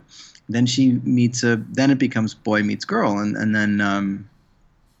because of it. Then then it becomes boy meets girl, and then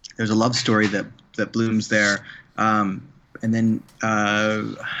there's a love story that blooms there. And then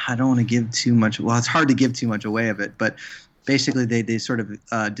I don't want to give too much. Well, it's hard to give too much away of it, but basically they sort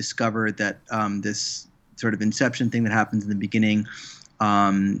of discover that this sort of inception thing that happens in the beginning,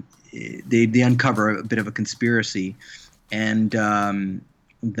 they uncover a bit of a conspiracy, and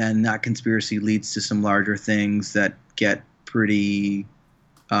then that conspiracy leads to some larger things that get pretty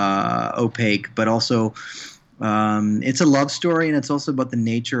opaque, but also it's a love story, and it's also about the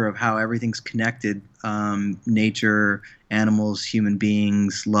nature of how everything's connected. Nature, animals, human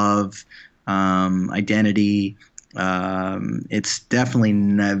beings, love, identity. It's definitely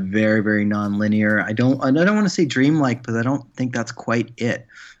very, very non-linear. I don't want to say dreamlike, because I don't think that's quite it.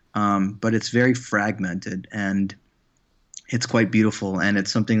 But it's very fragmented, and it's quite beautiful, and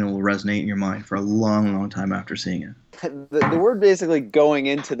it's something that will resonate in your mind for a long, long time after seeing it. The word basically going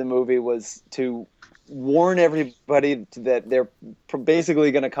into the movie was to warn everybody that they're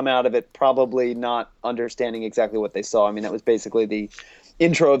basically going to come out of it probably not understanding exactly what they saw. I mean, that was basically the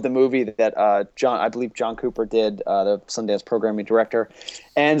intro of the movie that I believe John Cooper did, the Sundance programming director.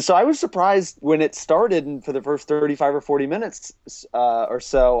 And so I was surprised when it started, and for the first 35 or 40 minutes or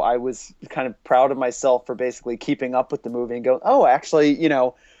so, I was kind of proud of myself for basically keeping up with the movie and going, oh, actually,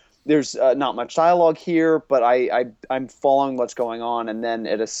 there's not much dialogue here, but I'm following what's going on. And then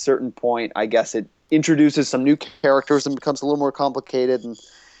at a certain point, I guess it introduces some new characters and becomes a little more complicated, and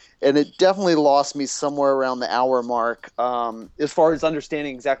it definitely lost me somewhere around the hour mark as far as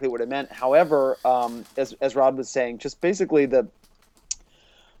understanding exactly what it meant. However, as Rod was saying, just basically the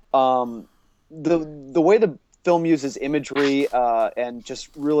way the film uses imagery and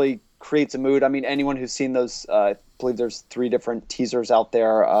just really creates a mood. I mean, anyone who's seen those, I believe there's 3 different teasers out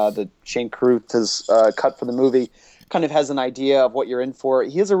there. The Shane Carruth has cut for the movie, kind of has an idea of what you're in for.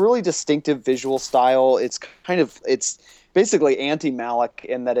 He has a really distinctive visual style. It's basically anti-Malick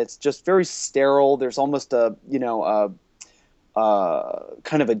in that it's just very sterile. There's almost a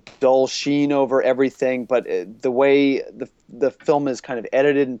kind of a dull sheen over everything, but the way the film is kind of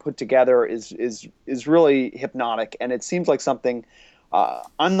edited and put together is really hypnotic, and it seems like something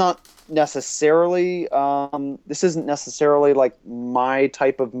I'm not necessarily this isn't necessarily like my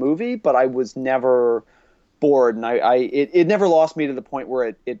type of movie, but I was never bored, and it never lost me to the point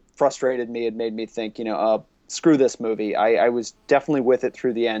where it frustrated me. It made me think, screw this movie. I was definitely with it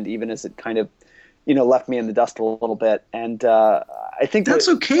through the end, even as it kind of left me in the dust a little bit. And I think that's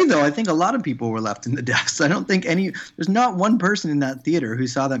okay, though. I think a lot of people were left in the dust. I don't think there's not one person in that theater who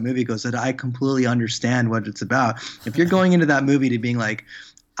saw that movie goes that I completely understand what it's about. If you're going into that movie to being like,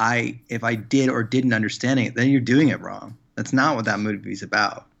 if I did or didn't understand it, then you're doing it wrong. That's not what that movie's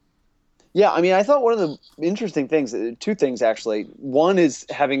about. Yeah, I mean, I thought one of the interesting things, 2 things actually. One is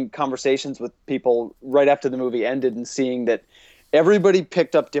having conversations with people right after the movie ended and seeing that everybody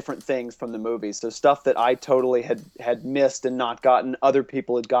picked up different things from the movie. So stuff that I totally had missed and not gotten, other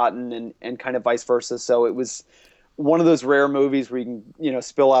people had gotten, and kind of vice versa. So it was one of those rare movies where you can,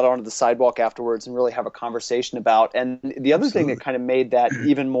 spill out onto the sidewalk afterwards and really have a conversation about. And the other thing that kind of made that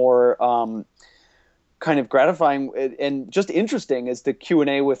even more kind of gratifying and just interesting is the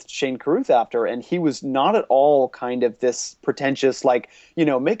Q&A with Shane Carruth after, and he was not at all kind of this pretentious, like,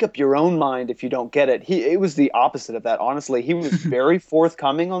 make up your own mind if you don't get it. It was the opposite of that, honestly. He was very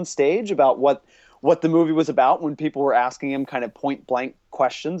forthcoming on stage about what the movie was about when people were asking him kind of point blank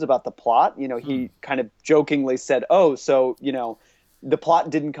questions about the plot. He kind of jokingly said, oh, so, the plot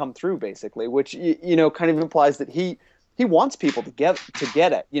didn't come through, basically, which, kind of implies that he wants people to get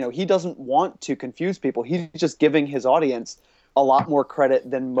it. He doesn't want to confuse people. He's just giving his audience a lot more credit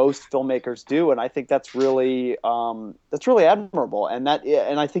than most filmmakers do, and I think that's really admirable. And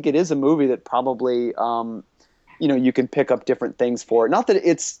I think it is a movie that probably you can pick up different things for. Not that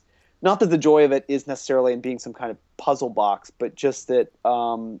the joy of it is necessarily in being some kind of puzzle box, but just that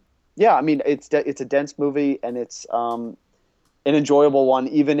I mean, it's a dense movie, and it's an enjoyable one,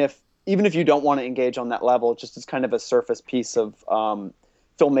 even if you don't want to engage on that level. Just as kind of a surface piece of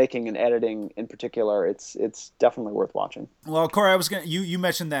filmmaking and editing in particular, it's definitely worth watching. Well, Cory, you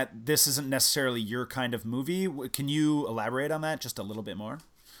mentioned that this isn't necessarily your kind of movie. Can you elaborate on that just a little bit more?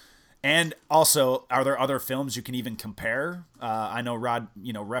 And also, are there other films you can even compare? I know Rod,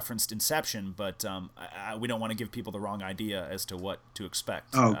 referenced Inception, but we don't want to give people the wrong idea as to what to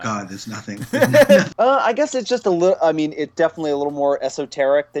expect. Oh God, there's nothing. I guess it's just a little. I mean, it's definitely a little more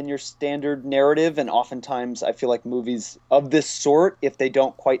esoteric than your standard narrative, and oftentimes I feel like movies of this sort, if they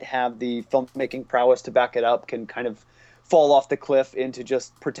don't quite have the filmmaking prowess to back it up, can kind of fall off the cliff into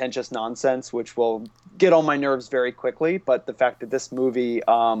just pretentious nonsense, which will get on my nerves very quickly. But the fact that this movie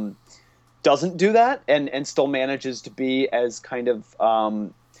doesn't do that and still manages to be as kind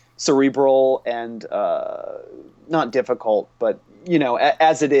of cerebral and not difficult, but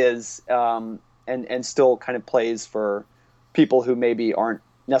as it is, and still kind of plays for people who maybe aren't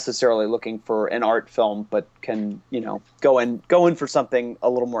necessarily looking for an art film, but can go in for something a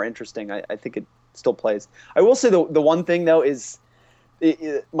little more interesting. I think it still plays. I will say the one thing though is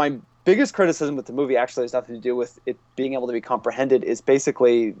my biggest criticism with the movie actually has nothing to do with it being able to be comprehended. Is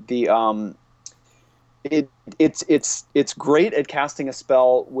basically the it's great at casting a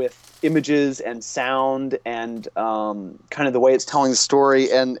spell with images and sound and kind of the way it's telling the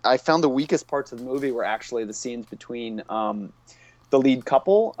story. And I found the weakest parts of the movie were actually the scenes between the lead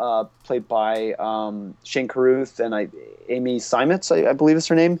couple, played by Shane Carruth and Amy Seimetz, I believe is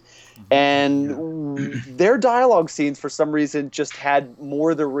her name. And their dialogue scenes, for some reason, just had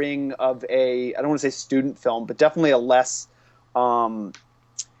more the ring of I don't want to say student film, but definitely a less,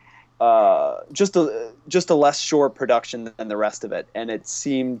 just a less sure production than the rest of it. And it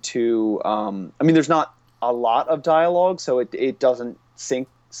seemed to, I mean, there's not a lot of dialogue, so it doesn't sink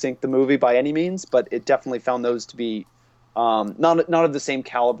the movie by any means, but it definitely found those to be not of the same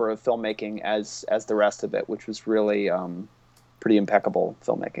caliber of filmmaking as the rest of it, which was really pretty impeccable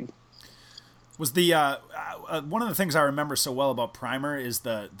filmmaking. Was the one of the things I remember so well about Primer is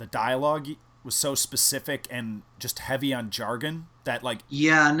the dialogue was so specific and just heavy on jargon that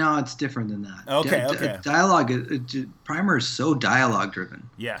Yeah, no, it's different than that. Okay. Dialogue. Primer is so dialogue driven.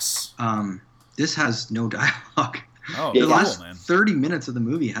 Yes. This has no dialogue. Oh, the cool, last man. 30 minutes of the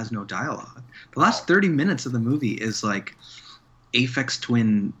movie has no dialogue. The last 30 minutes of the movie is like Aphex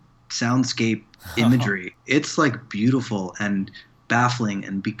Twin soundscape imagery. It's beautiful and baffling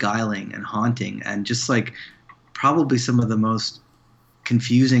and beguiling and haunting, and just like probably some of the most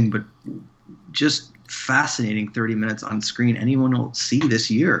confusing but just fascinating 30 minutes on screen anyone will see this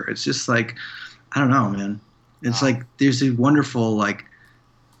year. It's just like, I don't know, man. It's like there's a wonderful, like,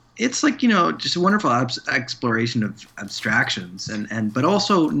 it's like, just a wonderful exploration of abstractions, and but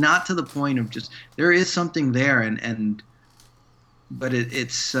also not to the point of just, there is something there, but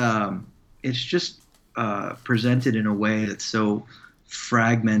it's just presented in a way that's so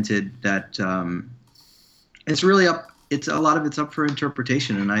fragmented that it's really it's a lot of it's up for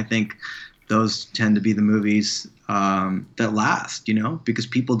interpretation, and I think those tend to be the movies that last, because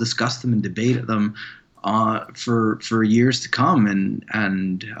people discuss them and debate them for years to come, and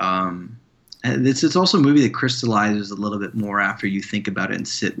it's also a movie that crystallizes a little bit more after you think about it and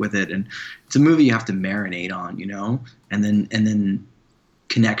sit with it, and it's a movie you have to marinate on, and then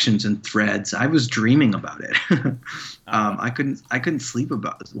connections and threads. I was dreaming about it. I couldn't sleep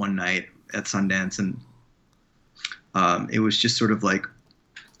about it one night at Sundance, and it was just sort of like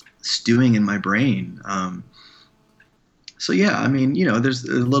stewing in my brain. So yeah, I mean, there's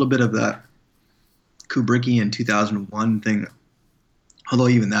a little bit of that Kubrickian 2001 thing, although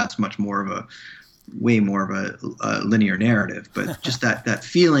even that's way more of a linear narrative, but just that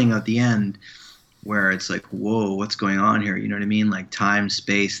feeling at the end where it's like, whoa, what's going on here? You know what I mean? Like time,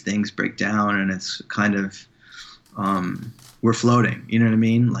 space, things break down, and it's kind of, we're floating, you know what I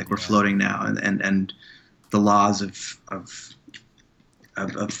mean? Like we're floating now, and the laws of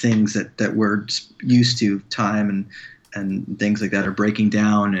things that we're used to, time and things like that, are breaking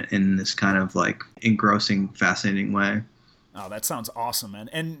down in this kind of like engrossing, fascinating way. Oh, that sounds awesome, man.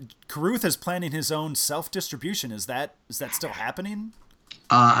 And Carruth is planning his own self-distribution. Is that still happening?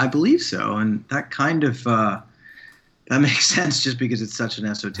 I believe so, and that kind of that makes sense just because it's such an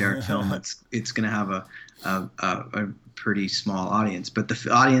esoteric film. It's going to have a pretty small audience, but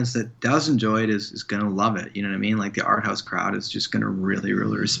the audience that does enjoy it is going to love it. You know what I mean? Like the art house crowd is just going to really,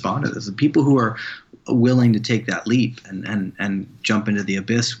 really respond to this. The people who are willing to take that leap and jump into the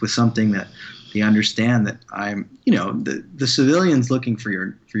abyss with something that they understand that the civilians looking for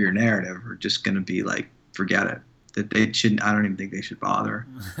your narrative are just going to be like, forget it. That they shouldn't. I don't even think they should bother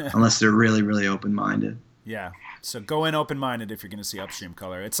unless they're really, really open-minded. Yeah. So go in open-minded if you're going to see Upstream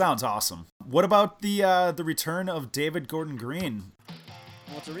Color. It sounds awesome. What about the return of David Gordon Green?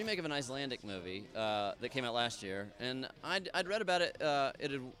 Well, it's a remake of an Icelandic movie that came out last year, and I'd read about it.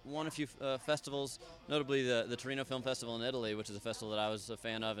 It had won a few festivals, notably the Torino Film Festival in Italy, which is a festival that I was a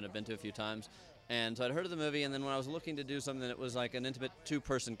fan of and have been to a few times. And so I'd heard of the movie, and then when I was looking to do something that was like an intimate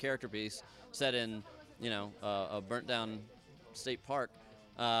two-person character piece set in, a burnt-down state park,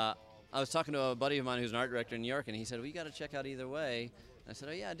 I was talking to a buddy of mine who's an art director in New York, and he said, well, you got to check out Either Way. And I said,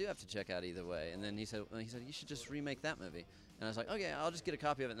 oh, yeah, I do have to check out Either Way. And then he said, you should just remake that movie. And I was like, okay, I'll just get a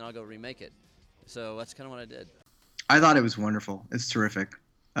copy of it, and then I'll go remake it. So that's kind of what I did. I thought it was wonderful. It's terrific.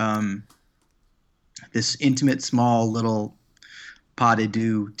 This intimate, small, little pas de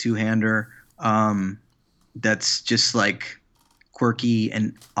deux two-hander that's just like quirky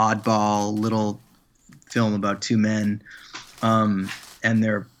and oddball little film about two men and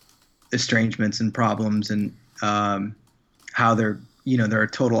their estrangements and problems, and how they're a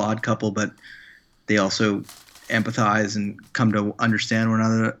total odd couple, but they also empathize and come to understand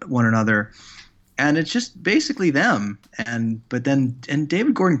one another, and it's just basically them. And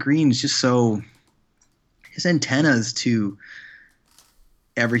David Gordon Green is just so, his antennas to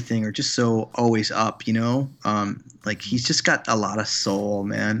everything are just so always up, like he's just got a lot of soul,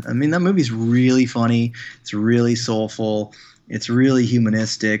 man. I mean, that movie's really funny. It's really soulful. It's really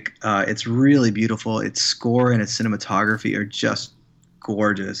humanistic. It's really beautiful. Its score and its cinematography are just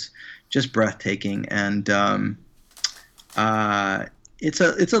gorgeous, just breathtaking. And it's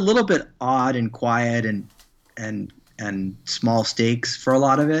a little bit odd and quiet and small stakes for a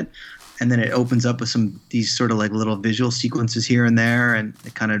lot of it. And then it opens up with these sort of like little visual sequences here and there, and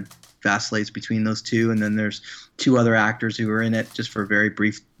it kind of vacillates between those two. And then there's two other actors who are in it just for a very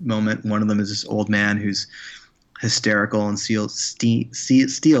brief moment. One of them is this old man who's hysterical and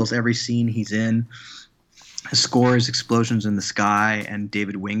steals every scene he's in. His score is Explosions in the Sky and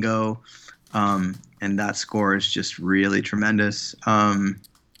David Wingo, and that score is just really tremendous.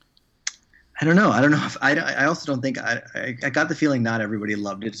 I don't know if I also don't think I got the feeling not everybody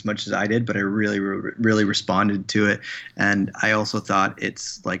loved it as much as I did, but I really, really responded to it. And I also thought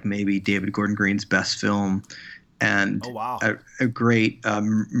it's like maybe David Gordon Green's best film, and a great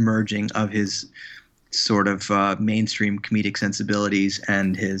merging of his sort of mainstream comedic sensibilities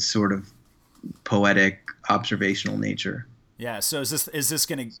and his sort of poetic observational nature. Yeah. So is this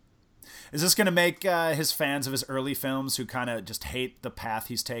going to, Is this going to make his fans of his early films who kind of just hate the path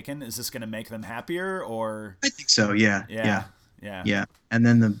he's taken? Is this going to make them happier, or? I think so. Yeah. And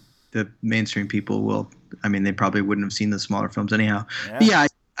then the mainstream people will. I mean, they probably wouldn't have seen the smaller films anyhow. Yeah.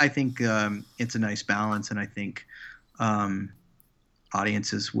 I think it's a nice balance, and I think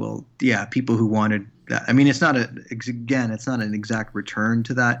audiences will. Yeah, people who wanted that. I mean, it's not an exact return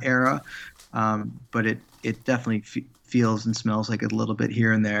to that era, but it definitely feels and smells like it a little bit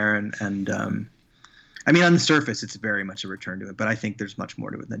here and there, and I mean, on the surface, it's very much a return to it, but I think there's much more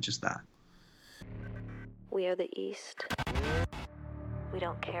to it than just that. We are the East. We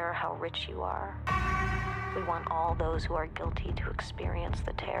don't care how rich you are. We want all those who are guilty to experience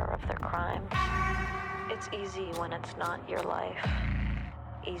the terror of their crimes. It's easy when it's not your life.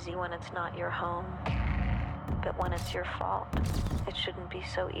 Easy when it's not your home. But when it's your fault, it shouldn't be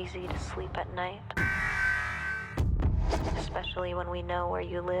so easy to sleep at night. Especially when we know where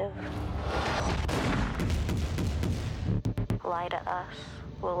you live. Lie to us,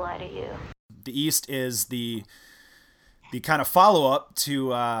 we'll lie to you. The East is the kind of follow-up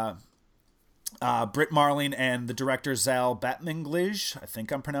to Britt Marling and the director Zal Batmanglij. I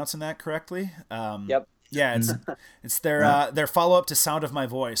think I'm pronouncing that correctly. Yep. Yeah, it's their follow-up to Sound of My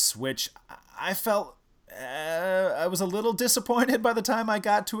Voice, which I felt I was a little disappointed by the time I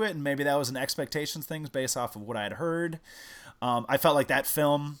got to it, and maybe that was an expectations thing based off of what I had heard. I felt like that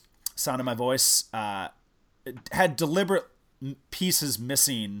film, Sound of My Voice, had deliberate pieces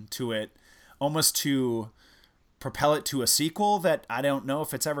missing to it, almost to propel it to a sequel that I don't know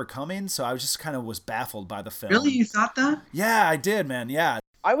if it's ever coming. So I just kind of was baffled by the film. Really? You thought that? Yeah, I did, man. Yeah.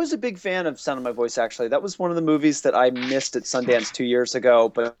 I was a big fan of Sound of My Voice, actually. That was one of the movies that I missed at Sundance 2 years ago,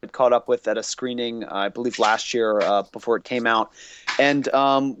 but caught up with at a screening, I believe last year before it came out, and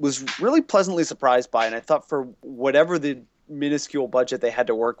was really pleasantly surprised by it. And I thought for whatever the minuscule budget they had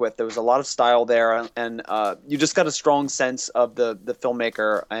to work with, there was a lot of style there, and you just got a strong sense of the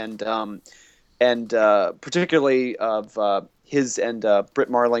filmmaker and particularly of his and Britt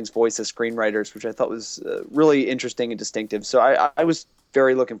Marling's voice as screenwriters, which I thought was really interesting and distinctive. So I was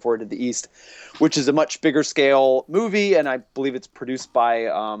very looking forward to The East, which is a much bigger scale movie, and I believe it's produced by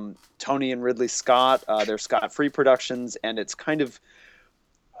Tony and Ridley Scott. They're Scott-free productions, and it's kind of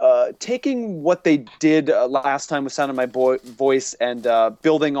taking what they did last time with Sound of My Voice and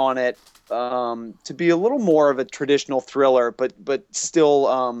building on it to be a little more of a traditional thriller, but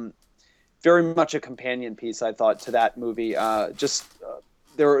still very much a companion piece, I thought, to that movie. There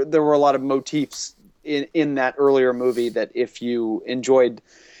were a lot of motifs in that earlier movie that if you enjoyed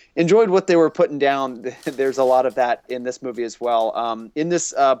what they were putting down, there's a lot of that in this movie as well. In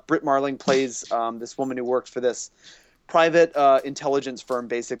this, Britt Marling plays this woman who works for this private intelligence firm,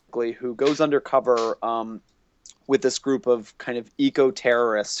 basically, who goes undercover with this group of kind of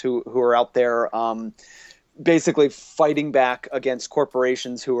eco-terrorists who are out there basically fighting back against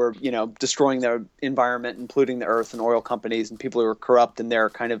corporations who are, destroying their environment, including the earth and oil companies and people who are corrupt, and they're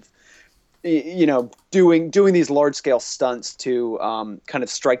kind of doing these large scale stunts to kind of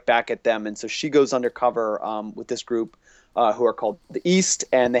strike back at them. And so she goes undercover with this group who are called the East,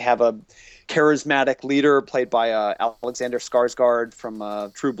 and they have a charismatic leader played by Alexander Skarsgård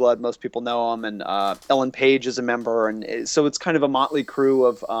from True Blood. Most people know him, and Ellen Page is a member, and so it's kind of a motley crew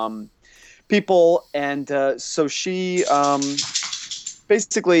of people. And so she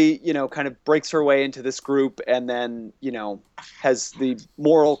basically, kind of breaks her way into this group, and then, has the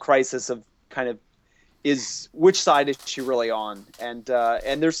moral crisis of kind of which side is she really on? And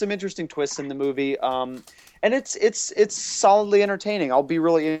there's some interesting twists in the movie. And it's solidly entertaining. I'll be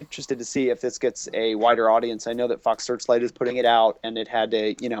really interested to see if this gets a wider audience. I know that Fox Searchlight is putting it out, and it had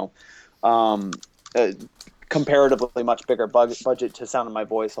a comparatively much bigger budget to Sound of My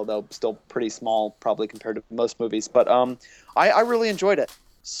Voice, although still pretty small probably compared to most movies. But I really enjoyed it.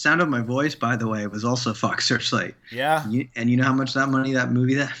 Sound of My Voice, by the way, was also Fox Searchlight. Yeah. And you know how much that movie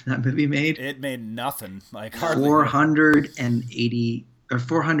made? It made nothing. Like hardly.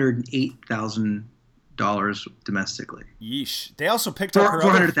 $408,000 domestically. Yeesh. They also picked up her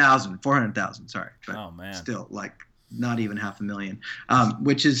 400,000. Sorry. But oh man. Still, like, not even $500,000.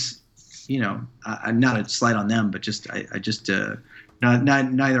 Which is, not a slight on them, but just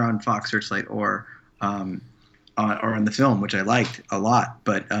neither on Fox Searchlight or on the film, which I liked a lot,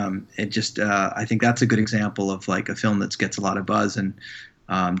 but it just I think that's a good example of like a film that gets a lot of buzz and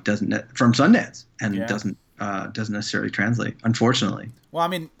doesn't from Sundance and doesn't necessarily translate, unfortunately. Well, I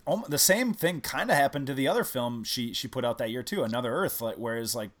mean, the same thing kind of happened to the other film she put out that year too, Another Earth,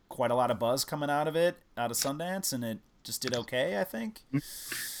 whereas like quite a lot of buzz coming out of Sundance, and it just did okay, I think.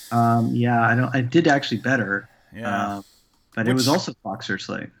 I did actually better. Yeah. But it was also Fox or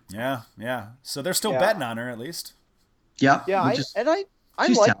Slate. Yeah. So they're still betting on her at least. Yeah. Yeah, I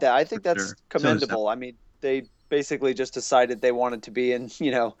like that. I think that's commendable. I mean, they basically just decided they wanted to be in,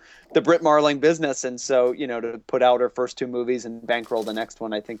 the Brit Marling business, and so, to put out her first 2 movies and bankroll the next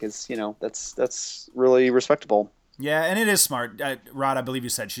one, I think is, that's really respectable. Yeah, and it is smart. Rod, I believe you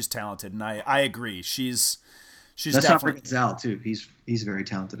said she's talented, and I agree. She's That's definitely not for Gal too. He's very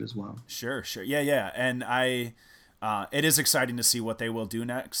talented as well. Sure. Yeah, and it is exciting to see what they will do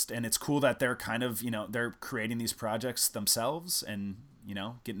next, and it's cool that they're kind of, they're creating these projects themselves and,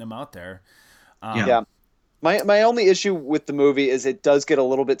 getting them out there. Yeah. My only issue with the movie is it does get a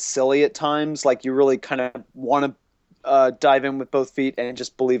little bit silly at times. Like, you really kind of want to dive in with both feet and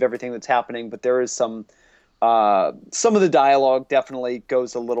just believe everything that's happening, but there is some of the dialogue definitely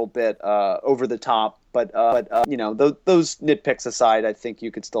goes a little bit over the top, but those nitpicks aside, I think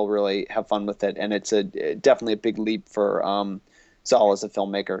you could still really have fun with it, and it's definitely a big leap for Zal as a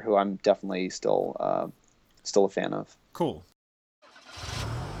filmmaker, who I'm definitely still a fan of. Cool.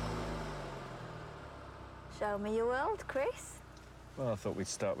 Show me your world, Chris. Well, I thought we'd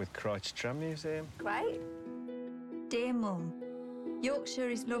start with Christchurch Tram Museum. Great. Dear Mum, Yorkshire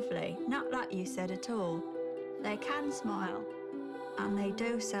is lovely, not that you said at all. They can smile, and they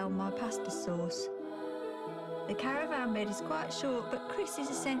do sell my pasta sauce. The caravan bed is quite short, but Chris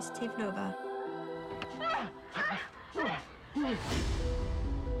is a sensitive lover.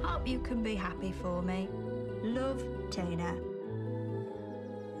 Hope you can be happy for me. Love, Tina.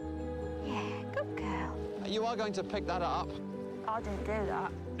 Yeah, good girl. You are going to pick that up? I didn't do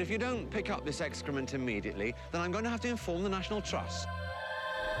that. If you don't pick up this excrement immediately, then I'm going to have to inform the National Trust.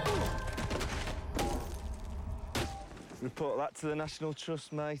 Report that to the National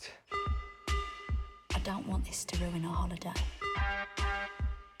Trust, mate. I don't want this to ruin our holiday.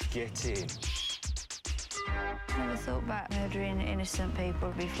 Get in. Never thought about murdering innocent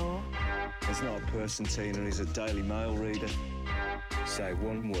people before. He's not a person, Tina. He's a Daily Mail reader. Say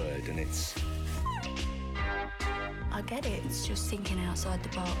one word and it's... I get it. It's just thinking outside the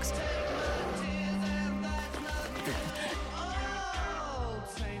box.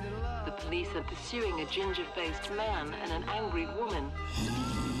 The police are pursuing a ginger-faced man and an angry woman.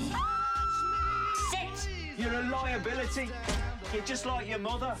 Sit! You're a liability. You're just like your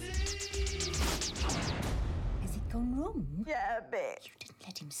mother. Has it gone wrong? Yeah, a bit. You didn't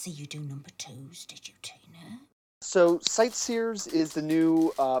let him see you do number 2s, did you, Tina? So, Sightseers is the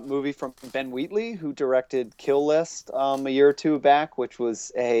new movie from Ben Wheatley, who directed Kill List a year or 2 back, which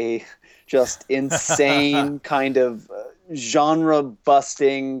was a just insane kind of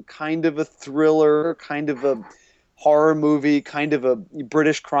genre-busting, kind of a thriller, kind of a horror movie, kind of a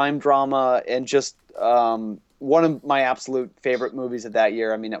British crime drama, and just one of my absolute favorite movies of that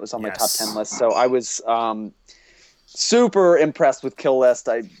year. I mean, it was on my top 10 list, so I was... super impressed with Kill List.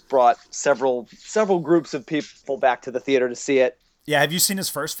 I brought several groups of people back to the theater to see it. Yeah, have you seen his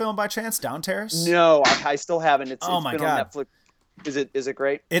first film by chance, Down Terrace? No, I still haven't. It's my been God. on Netflix. Is it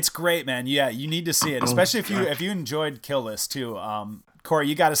great? It's great, man. Yeah, you need to see it, especially if you enjoyed Kill List too. Corey,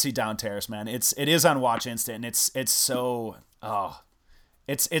 you got to see Down Terrace, man. It is on Watch Instant, and it's so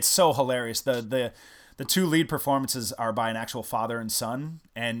hilarious. The 2 lead performances are by an actual father and son,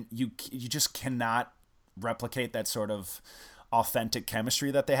 and you just cannot replicate that sort of authentic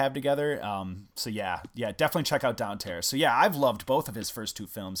chemistry that they have together. So yeah, definitely check out Down Terrace. So yeah, I've loved both of his first 2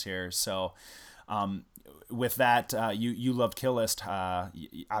 films here. So with that, you loved Kill List.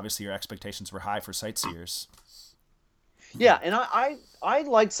 Obviously your expectations were high for Sightseers. Yeah, and I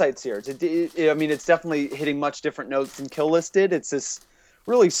like Sightseers. I mean, it's definitely hitting much different notes than Kill List did. It's this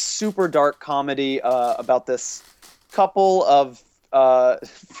really super dark comedy about this couple of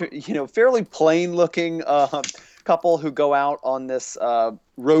fairly plain looking couple who go out on this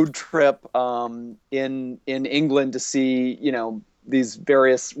road trip in England to see, these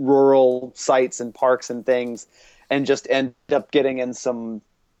various rural sites and parks and things, and just end up getting in some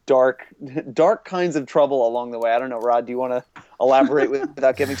dark kinds of trouble along the way. I don't know, Rod, do you want to elaborate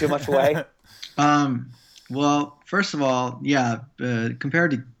without giving too much away? Well, first of all, yeah,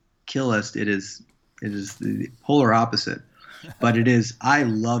 compared to Kill List, it is the polar opposite. But I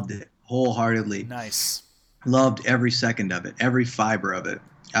loved it wholeheartedly. Nice. Loved every second of it, every fiber of it.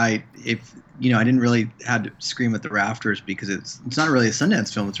 I didn't really had to scream at the rafters because it's not really a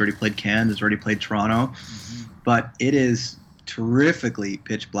Sundance film. It's already played Cannes, it's already played Toronto, but it is terrifically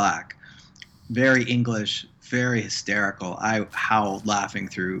pitch black, very English, very hysterical. I howled laughing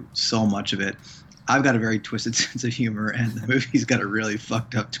through so much of it. I've got a very twisted sense of humor, and the movie's got a really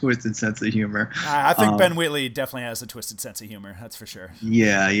fucked up, twisted sense of humor. I think Ben Wheatley definitely has a twisted sense of humor. That's for sure.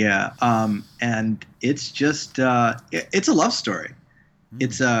 Yeah. And it's just it's a love story.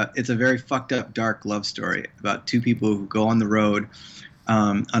 It's a very fucked up, dark love story about two people who go on the road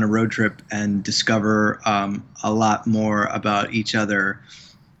on a road trip and discover a lot more about each other,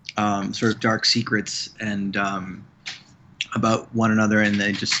 sort of dark secrets and about one another,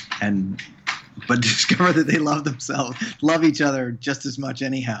 and but discover that they love each other just as much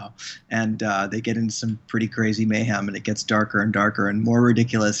anyhow, and they get into some pretty crazy mayhem, and it gets darker and darker and more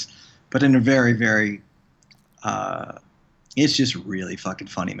ridiculous, but in a very, very it's just really fucking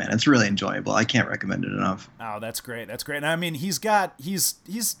funny, man. It's really enjoyable. I can't recommend it enough. Oh, that's great. And I mean, he's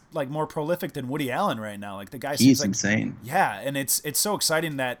like more prolific than Woody Allen right now. Like the guy seems he's insane. Yeah, and it's so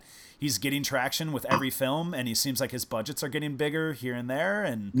exciting that he's getting traction with every film, and he seems like his budgets are getting bigger here and there.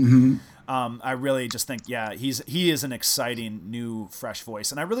 And I really just think, he is an exciting new fresh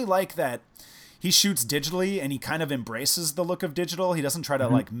voice, and I really like that. He shoots digitally, and he kind of embraces the look of digital. He doesn't try to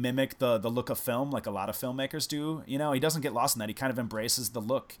like mimic the look of film like a lot of filmmakers do. You know, he doesn't get lost in that. He kind of embraces the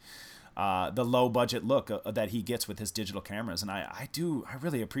look, the low budget look that he gets with his digital cameras. And I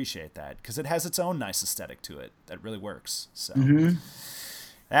really appreciate that, because it has its own nice aesthetic to it that really works. So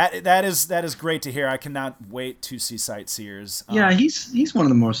that is great to hear. I cannot wait to see Sightseers. Yeah, he's one of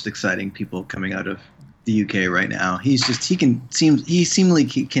the most exciting people coming out of the UK right now. He seemingly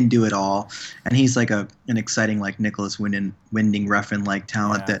can do it all, and he's like an exciting, like Nicholas Winding Refn like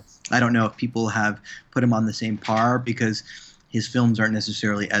talent that I don't know if people have put him on the same par, because his films aren't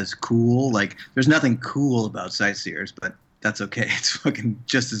necessarily as cool. Like there's nothing cool about Sightseers, but that's okay. It's fucking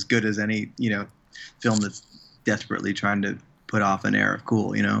just as good as any film that's desperately trying to put off an air of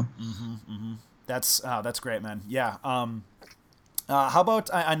cool. That's great, man. Yeah. How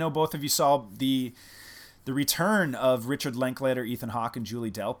about I know both of you saw the return of Richard Linklater, Ethan Hawke, and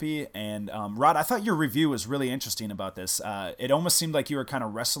Julie Delpy. And Rod, I thought your review was really interesting about this. It almost seemed like you were kind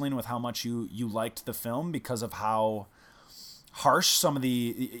of wrestling with how much you liked the film because of how harsh some of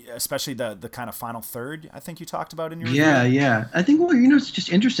especially the kind of final third, I think you talked about in your review. Yeah. I think, it's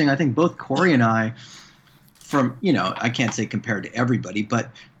just interesting. I think both Cory and I, from, I can't say compared to everybody, but,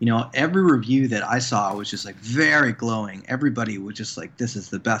 every review that I saw was just like very glowing. Everybody was just like, this is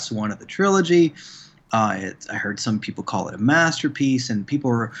the best one of the trilogy. I heard some people call it a masterpiece, and people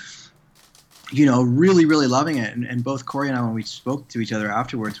were, really, really loving it. And both Cory and I, when we spoke to each other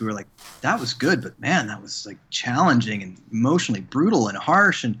afterwards, we were like, that was good, but man, that was like challenging and emotionally brutal and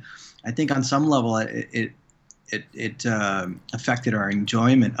harsh. And I think on some level it affected our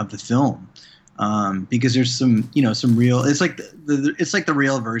enjoyment of the film. Because there's some real, it's like the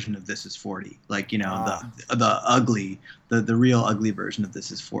real version of This Is 40, like, the ugly, the real ugly version of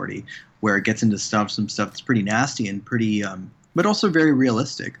This Is 40, where it gets into some stuff that's pretty nasty and pretty, but also very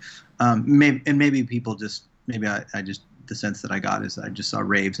realistic. Maybe people just, I just, the sense that I got is I just saw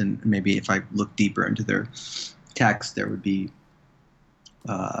raves, and maybe if I looked deeper into their text, there would be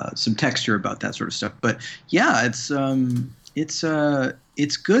some texture about that sort of stuff. But yeah, it's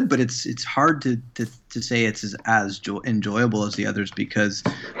good, but it's hard to say it's as enjoyable as the others, because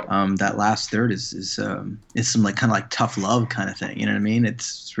that last third is some like kind of like tough love kind of thing. You know what I mean?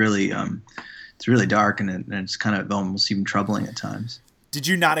 It's really dark, and it's kind of almost even troubling at times. Did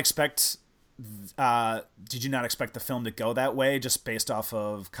you not expect the film to go that way, just based off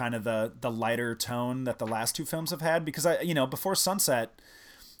of kind of the lighter tone that the last two films have had? Because Before Sunset,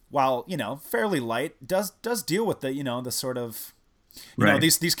 while fairly light, does deal with the sort of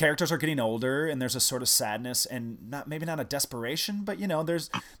these characters are getting older, and there's a sort of sadness, and maybe not a desperation, but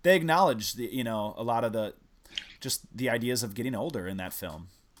they acknowledge a lot of the ideas of getting older in that film.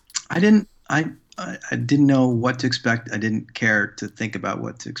 I didn't know what to expect. I didn't care to think about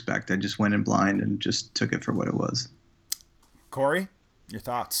what to expect. I just went in blind and just took it for what it was. Cory, your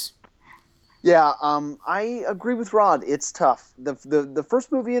thoughts? Yeah, I agree with Rod. It's tough. The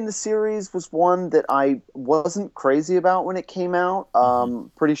first movie in the series was one that I wasn't crazy about when it came out.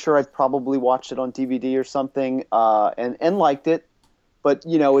 Pretty sure I probably watched it on DVD or something, and liked it. But,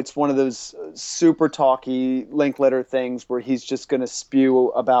 it's one of those super talky Linklater things where he's just going to spew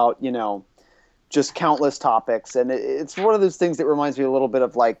about, just countless topics. And it's one of those things that reminds me a little bit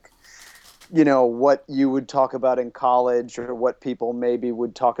of like, what you would talk about in college, or what people maybe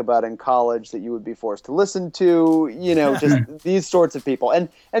would talk about in college that you would be forced to listen to, just these sorts of people. And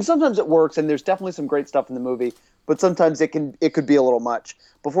sometimes it works, and there's definitely some great stuff in the movie, but sometimes it could be a little much.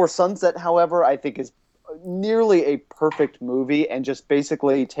 Before Sunset, however, I think is nearly a perfect movie, and just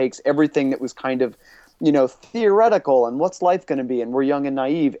basically takes everything that was kind of theoretical and what's life going to be, and we're young and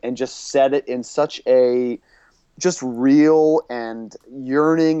naive, and just said it in such a just real and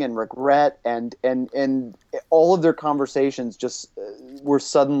yearning and regret, and all of their conversations just were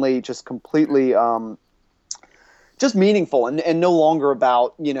suddenly just completely just meaningful, and no longer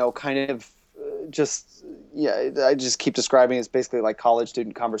about kind of just I just keep describing it as basically like college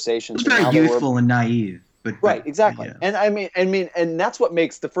student conversations. It's very youthful and naive. But right, exactly. Yeah. And I mean, and that's what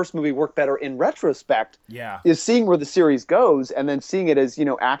makes the first movie work better in retrospect. Yeah. Is seeing where the series goes, and then seeing it as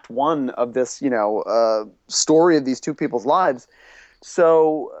act one of this story of these two people's lives.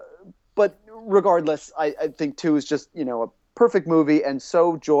 So, but regardless, I think 2 is just a perfect movie, and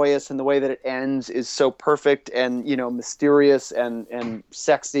so joyous, and the way that it ends is so perfect, and mysterious and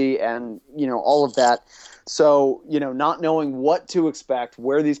sexy, and all of that. So, not knowing what to expect,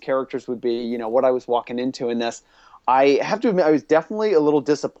 where these characters would be, what I was walking into in this, I have to admit I was definitely a little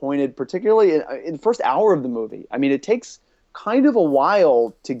disappointed, particularly in the first hour of the movie. I mean, it takes kind of a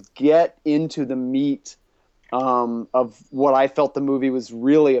while to get into the meat of what I felt the movie was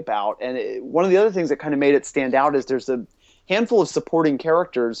really about. And one of the other things that kind of made it stand out is there's a handful of supporting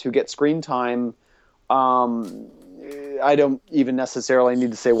characters who get screen time. I don't even necessarily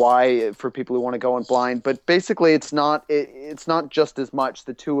need to say why for people who want to go in blind, but basically it's not just as much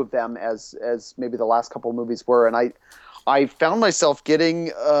the two of them as maybe the last couple of movies were. And I found myself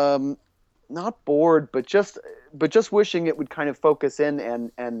getting not bored, but just wishing it would kind of focus in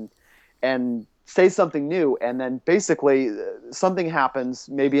and say something new. And then basically something happens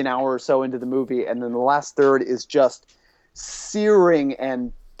maybe an hour or so into the movie, and then the last third is just searing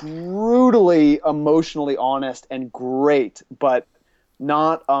and brutally emotionally honest and great, but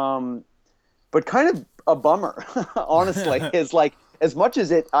not but kind of a bummer. Honestly, is like, as much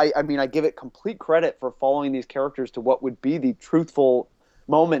as I mean I give it complete credit for following these characters to what would be the truthful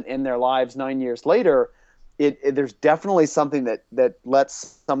moment in their lives 9 years later. There's definitely something that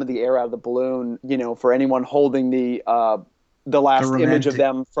lets some of the air out of the balloon, for anyone holding the last image of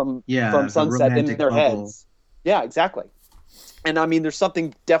them from Sunset in their heads. Yeah, exactly. And I mean, there's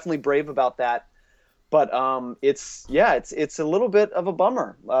something definitely brave about that, but it's a little bit of a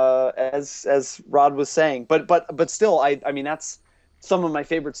bummer, as Rod was saying. But still, I mean, that's some of my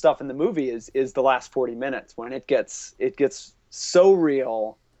favorite stuff in the movie is the last 40 minutes when it gets so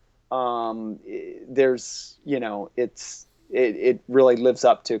real. There's it really lives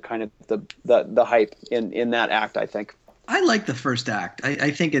up to kind of the hype in that act, I think. I like the first act.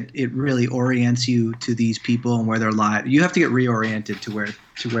 I think it really orients you to these people and where they're live. You have to get reoriented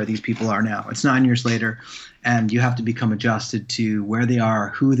to where these people are now. It's 9 years later, and you have to become adjusted to where they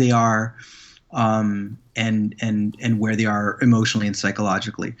are, who they are, and where they are emotionally and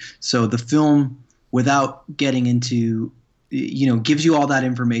psychologically. So the film, without getting into, gives you all that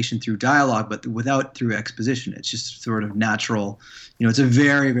information through dialogue, but without through exposition. It's just sort of natural. It's a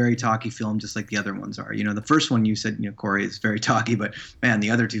very, very talky film, just like the other ones are. The first one you said, Cory, is very talky, but man,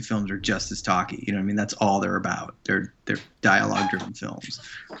 the other two films are just as talky. I mean, that's all they're about. They're dialogue-driven films,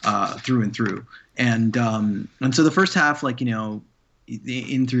 through and through. And so the first half,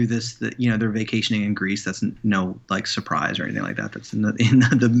 in through this, they're vacationing in Greece. That's no surprise or anything like that. That's in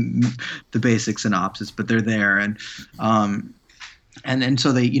the basic synopsis, but they're there, and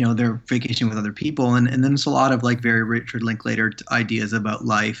so they they're vacationing with other people, and then it's a lot of very Richard Linklater ideas about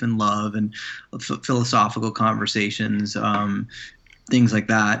life and love and philosophical conversations, things like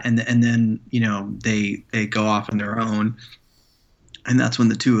that, and then they go off on their own, and that's when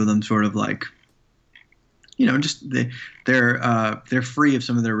the two of them sort of just they're free of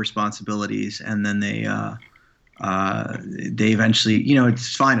some of their responsibilities, and then they eventually,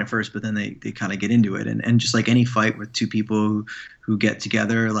 it's fine at first, but then they kind of get into it, and just like any fight with two people who get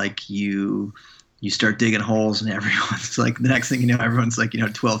together, you start digging holes, and everyone's the next thing you know, everyone's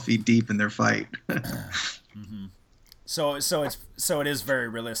 12 feet deep in their fight. Mm-hmm. So it is very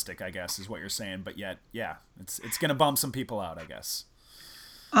realistic, I guess, is what you're saying, but yet, yeah, it's gonna bum some people out, I guess.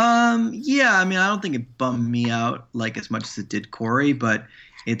 Yeah, I mean, I don't think it bummed me out as much as it did Cory, but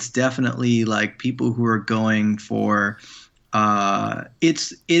it's definitely people who are going for,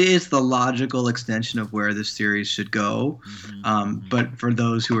 it is the logical extension of where this series should go. Mm-hmm. But for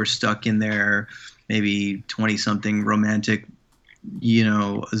those who are stuck in their maybe 20-something romantic,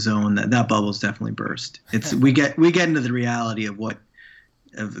 zone, that bubble's definitely burst. We get into the reality of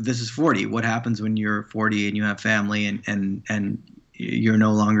this is 40. What happens when you're 40 and you have family and you're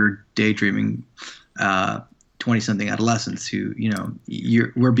no longer daydreaming 20-something adolescents who,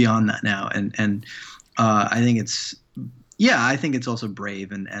 we're beyond that now. And I think it's also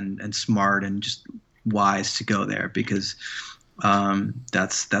brave and smart and just wise to go there, because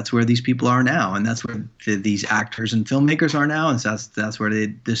that's where these people are now, and that's where these actors and filmmakers are now, and that's where they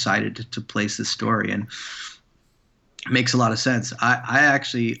decided to place this story, and it makes a lot of sense.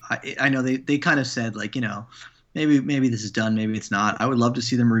 I know they kind of said, like, maybe this is done, maybe it's not. I would love to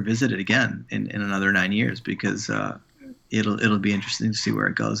see them revisit it again in another 9 years, because it'll be interesting to see where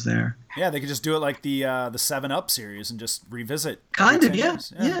it goes there. Yeah, they could just do it like the 7-Up series and just revisit. Kind of, yeah.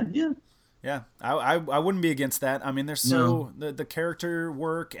 Yeah, I wouldn't be against that. I mean, there's the character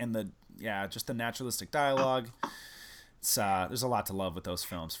work and just the naturalistic dialogue. It's there's a lot to love with those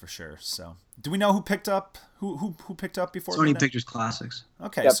films for sure. So, do we know who picked up who picked up before? Sony Pictures Classics.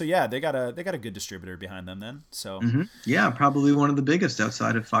 Okay, yep. So yeah, they got a good distributor behind them then. So yeah, probably one of the biggest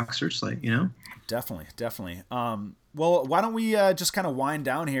outside of Fox Searchlight. Definitely. Well, why don't we just kind of wind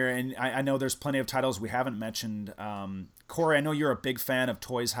down here? And I know there's plenty of titles we haven't mentioned. Cory, I know you're a big fan of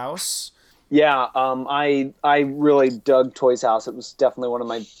Toy's House. Yeah, I really dug Toy's House. It was definitely one of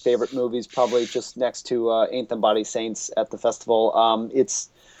my favorite movies, probably just next to Ain't Them Body Saints at the festival. It's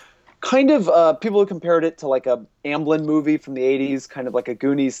kind of, people have compared it to like a Amblin movie from the 80s, kind of like a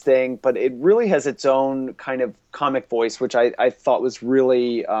Goonies thing, but it really has its own kind of comic voice, which I thought was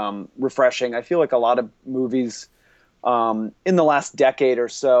really refreshing. I feel like a lot of movies in the last decade or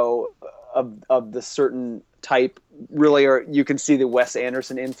so of the certain type really are, you can see the Wes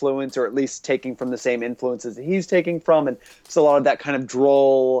Anderson influence, or at least taking from the same influences that he's taking from, and it's a lot of that kind of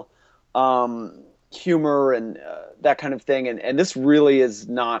droll humor and that kind of thing, and this really is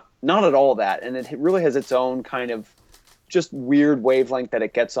not at all that, and it really has its own kind of just weird wavelength that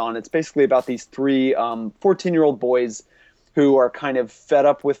it gets on. It's basically about these three 14-year-old boys who are kind of fed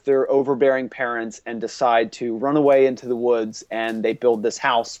up with their overbearing parents and decide to run away into the woods, and they build this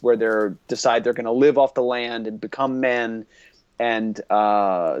house where they decide they're going to live off the land and become men, and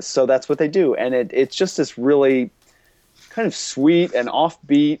so that's what they do. And it's just this really kind of sweet and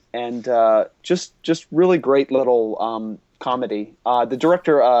offbeat and just really great little comedy. The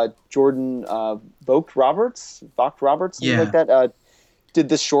director, Jordan Vogt Roberts, something like that, did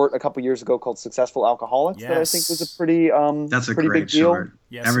this short a couple years ago called Successful Alcoholics, that I think was a pretty that's a pretty great big deal. short.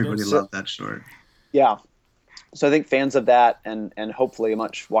 Yes, everybody loved that short. Yeah, so I think fans of that and hopefully a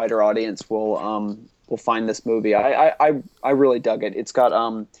much wider audience will find this movie. I really dug it. It's got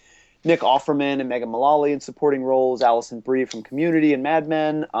Nick Offerman and Megan Mullally in supporting roles, Alison Brie from Community and Mad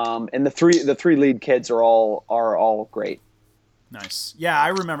Men, and the three lead kids are all great. Nice. Yeah, I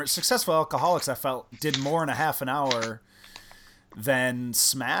remember Successful Alcoholics. I felt did more in a half an hour than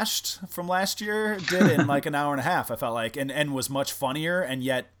Smashed from last year did in like an hour and a half, I felt like, and was much funnier and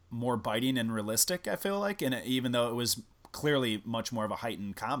yet more biting and realistic, I feel like, and even though it was clearly much more of a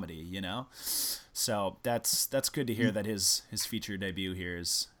heightened comedy, so that's good to hear that his feature debut here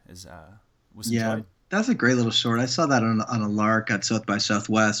was enjoyed. That's a great little short. I saw that on a lark at South by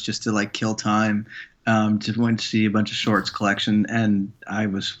Southwest just to like kill time. Just went to see a bunch of shorts collection, and I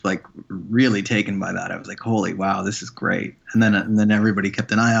was like really taken by that. I was like, holy wow, this is great. And then everybody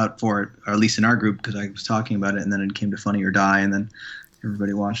kept an eye out for it, or at least in our group, because I was talking about it, and then it came to Funny or Die, and then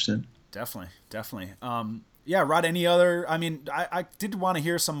everybody watched it. Definitely. Yeah, Rod, any other, I mean, I did want to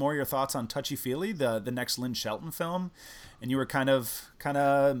hear some more of your thoughts on Touchy Feely, the next Lynn Shelton film, and you were kind of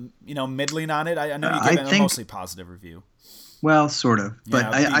middling on it. I know you gave it a mostly positive review. Well, sort of, but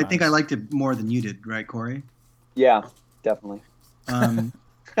yeah, I think I liked it more than you did, right, Cory? Yeah, definitely.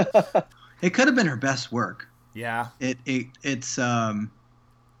 It could have been her best work. Yeah. It's there's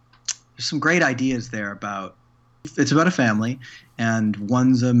some great ideas there it's about a family, and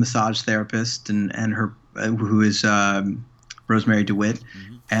one's a massage therapist, and her who is Rosemary DeWitt,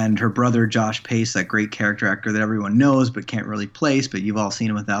 and her brother Josh Pace, that great character actor that everyone knows but can't really place, but you've all seen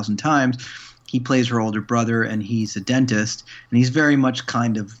him 1,000 times. He plays her older brother, and he's a dentist, and he's very much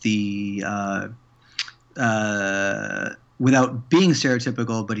kind of the without being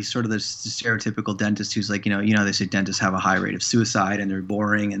stereotypical, but he's sort of the stereotypical dentist who's like, they say dentists have a high rate of suicide and they're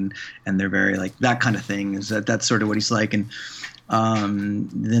boring and they're very like that kind of thing. That's sort of what he's like. And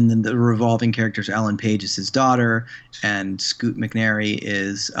then the revolving characters, Ellen Page is his daughter, and Scoot McNairy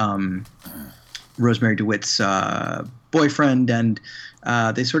is Rosemary DeWitt's boyfriend, and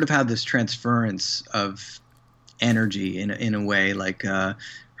they sort of have this transference of energy in a way, like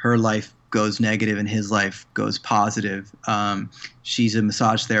her life goes negative and his life goes positive. She's a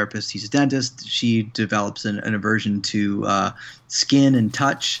massage therapist, he's a dentist. She develops an aversion to skin and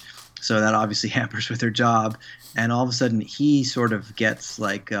touch, so that obviously hampers with her job. And all of a sudden he sort of gets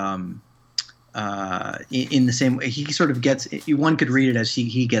like in the same way, he sort of gets, one could read it as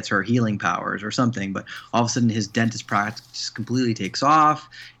he gets her healing powers or something, but all of a sudden his dentist practice completely takes off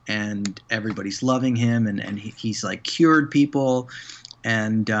and everybody's loving him, and he's like cured people,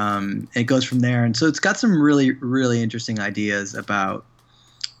 and it goes from there. And so it's got some really, really interesting ideas about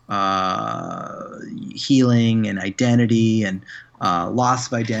healing and identity and loss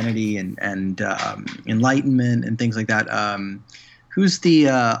of identity and enlightenment and things like that. Who's the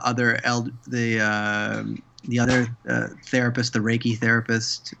other therapist, the Reiki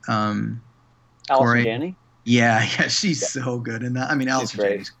therapist? Cory? Janney? Yeah, she's so good in that. I mean, Allison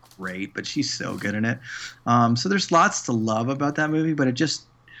Janney's great, but she's so good in it. So there's lots to love about that movie, but it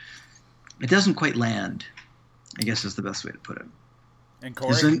doesn't quite land, I guess is the best way to put it. And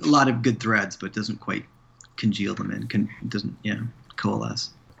Cory? There's a lot of good threads, but doesn't quite congeal them in. Doesn't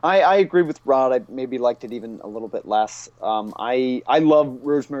coalesce. I agree with Rod. I maybe liked it even a little bit less. I love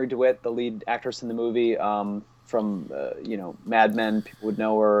Rosemary DeWitt, the lead actress in the movie, from Mad Men. People would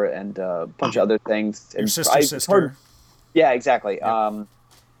know her, and a bunch of other things. Your sister. Yeah, exactly. Yep.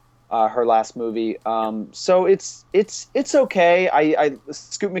 Her last movie. So it's okay.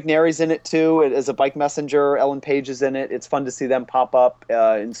 Scoot McNairy's in it too as a bike messenger. Ellen Page is in it. It's fun to see them pop up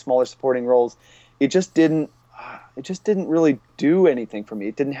in smaller supporting roles. It just didn't really do anything for me.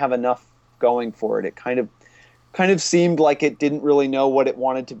 It didn't have enough going for it. It kind of seemed like it didn't really know what it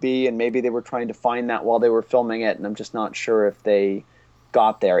wanted to be, and maybe they were trying to find that while they were filming it, and I'm just not sure if they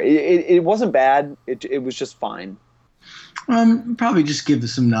got there. It wasn't bad. It was just fine. Probably just give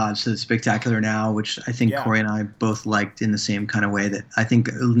some nods to Spectacular Now, which I think Cory and I both liked in the same kind of way, that I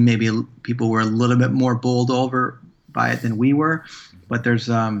think maybe people were a little bit more bowled over by it than we were, but there's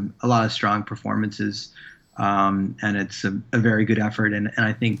a lot of strong performances. And it's a very good effort, and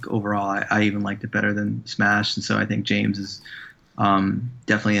I think overall I even liked it better than Smash, and so I think James is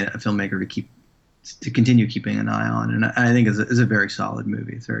definitely a filmmaker to continue keeping an eye on, and I think is a very solid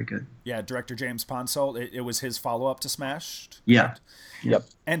movie. It's very good. Yeah, director James Ponsoldt. It was his follow-up to Smash. Yeah. Yep.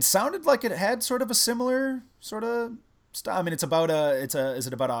 And sounded like it had sort of a similar sort of style. I mean, is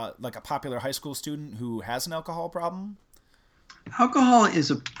it about a popular high school student who has an alcohol problem? Alcohol is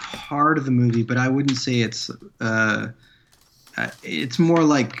a part of the movie, but I wouldn't say it's more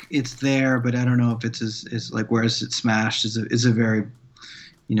like it's there, but I don't know if it's as like, whereas it's Smashed is a very,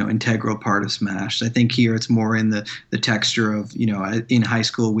 integral part of Smashed. I think here it's more in the texture of, in high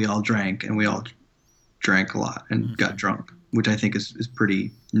school we all drank, and we all drank a lot and got drunk, which I think is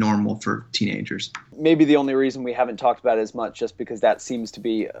pretty normal for teenagers. Maybe the only reason we haven't talked about it as much, just because that seems to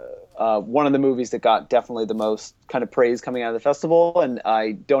be one of the movies that got definitely the most kind of praise coming out of the festival, and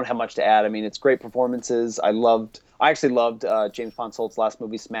I don't have much to add. I mean, it's great performances. I actually loved James Ponsoldt's last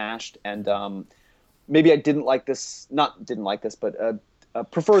movie, Smashed, and maybe I but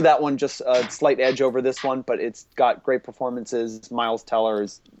prefer that one, just a slight edge over this one, but it's got great performances. Miles Teller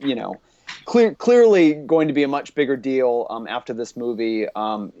is, clearly going to be a much bigger deal after this movie.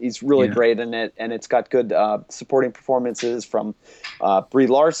 He's really great in it, and it's got good supporting performances from Brie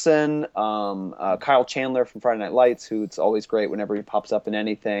Larson, Kyle Chandler from Friday Night Lights, who's always great whenever he pops up in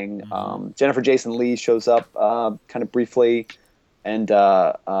anything. Jennifer Jason Leigh shows up kind of briefly, and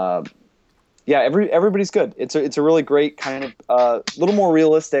everybody's good. It's a really great kind of little more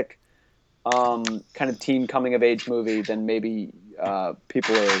realistic kind of teen coming of age movie than maybe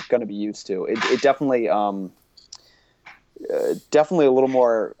people are going to be used to. It definitely definitely a little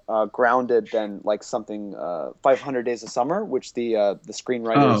more grounded than like something 500 Days of Summer, which the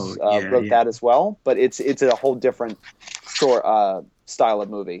screenwriters wrote that as well. But it's a whole different style of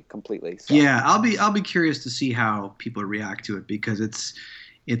movie completely. So. Yeah, I'll be curious to see how people react to it, because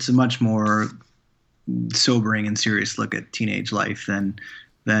it's a much more sobering and serious look at teenage life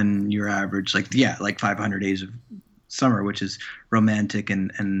than your average like 500 Days of Summer, which is romantic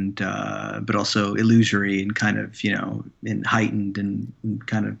and but also illusory and kind of and heightened and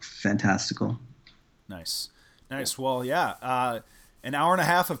kind of fantastical. Nice. Well, yeah. An hour and a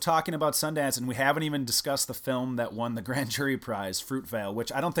half of talking about Sundance, and we haven't even discussed the film that won the Grand Jury Prize, Fruitvale,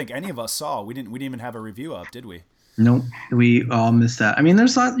 which I don't think any of us saw. We didn't even have a review up, did we? Nope, we all missed that. I mean,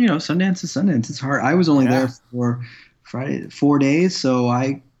 there's a lot, Sundance is Sundance. It's hard. I was only there for 4 days, so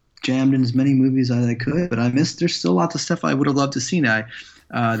I jammed in as many movies as I could, but there's still lots of stuff I would have loved to see. Now,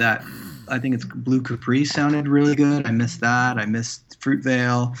 that I think it's Blue Capri sounded really good. I missed that. I missed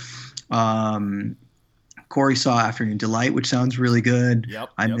Fruitvale. Cory saw Afternoon Delight, which sounds really good.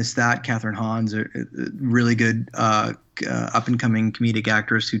 I missed that. Catherine Hahn's a really good up-and-coming comedic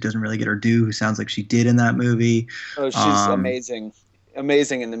actress who doesn't really get her due, who sounds like she did in that movie. Oh, she's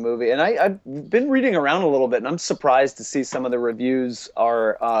amazing in the movie. And I've been reading around a little bit, and I'm surprised to see some of the reviews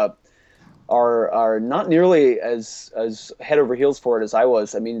are are not nearly as head over heels for it as I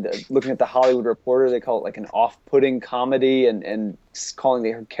was. I mean, looking at the Hollywood Reporter, they call it like an off-putting comedy, and calling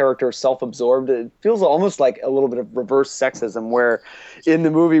the character self-absorbed. It feels almost like a little bit of reverse sexism, where in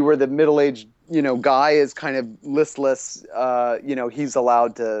the movie where the middle-aged guy is kind of listless, he's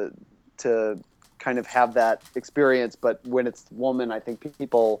allowed to kind of have that experience, but when it's woman, I think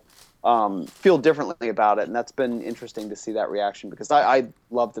people feel differently about it, and that's been interesting to see that reaction, because I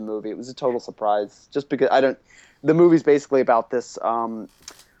love the movie. It was a total surprise, just because the movie's basically about this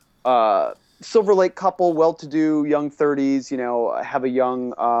Silver Lake couple, well-to-do, young 30s, have a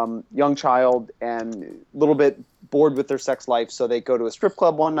young child, and a little bit bored with their sex life, so they go to a strip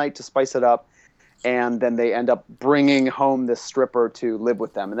club one night to spice it up, and then they end up bringing home this stripper to live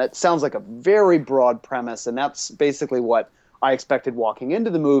with them. And that sounds like a very broad premise, and that's basically what I expected walking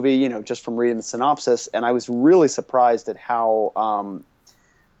into the movie, just from reading the synopsis. And I was really surprised at how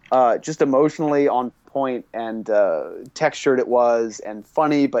just emotionally on point and textured it was, and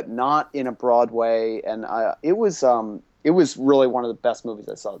funny, but not in a broad way. And it was really one of the best movies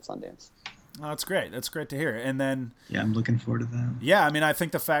I saw at Sundance. Oh, that's great. That's great to hear. And then, yeah, I'm looking forward to that. Yeah, I mean, I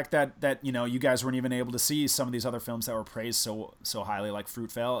think the fact that you guys weren't even able to see some of these other films that were praised so highly, like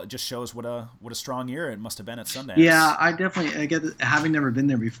Fruitvale, it just shows what a strong year it must have been at Sundance. Yeah, I get having never been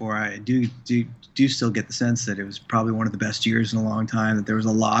there before. I do still get the sense that it was probably one of the best years in a long time. That there was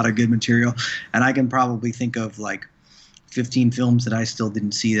a lot of good material, and I can probably think of like 15 films that I still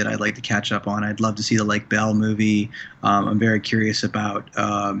didn't see that I'd like to catch up on. I'd love to see the Lake Bell movie. I'm very curious about.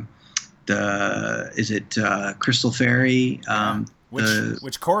 Crystal Fairy?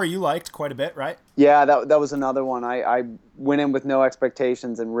 Which Cory, you liked quite a bit, right? Yeah, that was another one. I went in with no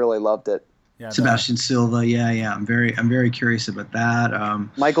expectations and really loved it. Yeah, Sebastian Silva, yeah. I'm very curious about that.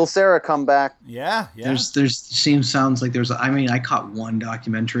 Michael Cera come back. Yeah. Sounds like there's. I mean, I caught one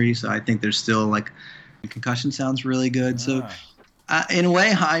documentary, so I think there's still like. Concussion sounds really good. So, in a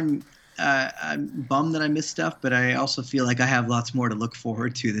way, I'm bummed that I missed stuff, but I also feel like I have lots more to look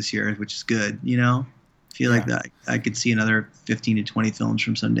forward to this year, which is good. I feel like that I could see another 15 to 20 films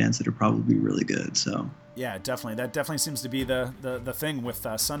from Sundance that are probably really good. So yeah, definitely. That definitely seems to be the thing with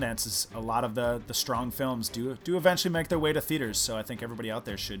Sundance, is a lot of the strong films do eventually make their way to theaters. So I think everybody out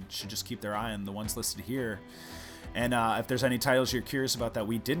there should just keep their eye on the ones listed here. And if there's any titles you're curious about that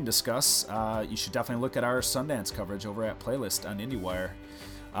we didn't discuss, you should definitely look at our Sundance coverage over at Playlist on IndieWire.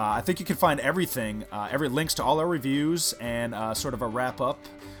 I think you can find everything, every links to all our reviews, and sort of a wrap-up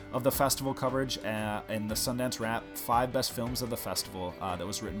of the festival coverage and the Sundance Wrap, 5 best films of the festival, that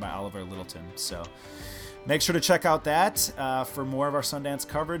was written by Oliver Littleton. So make sure to check out that for more of our Sundance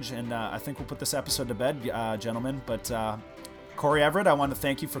coverage, and I think we'll put this episode to bed, gentlemen. But Cory, Everett, I want to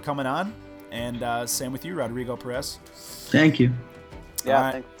thank you for coming on, and same with you, Rodrigo, Perez. Thank you. Yeah,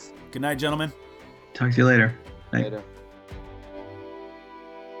 right. thanks. Good night, gentlemen. Talk to you later. Later.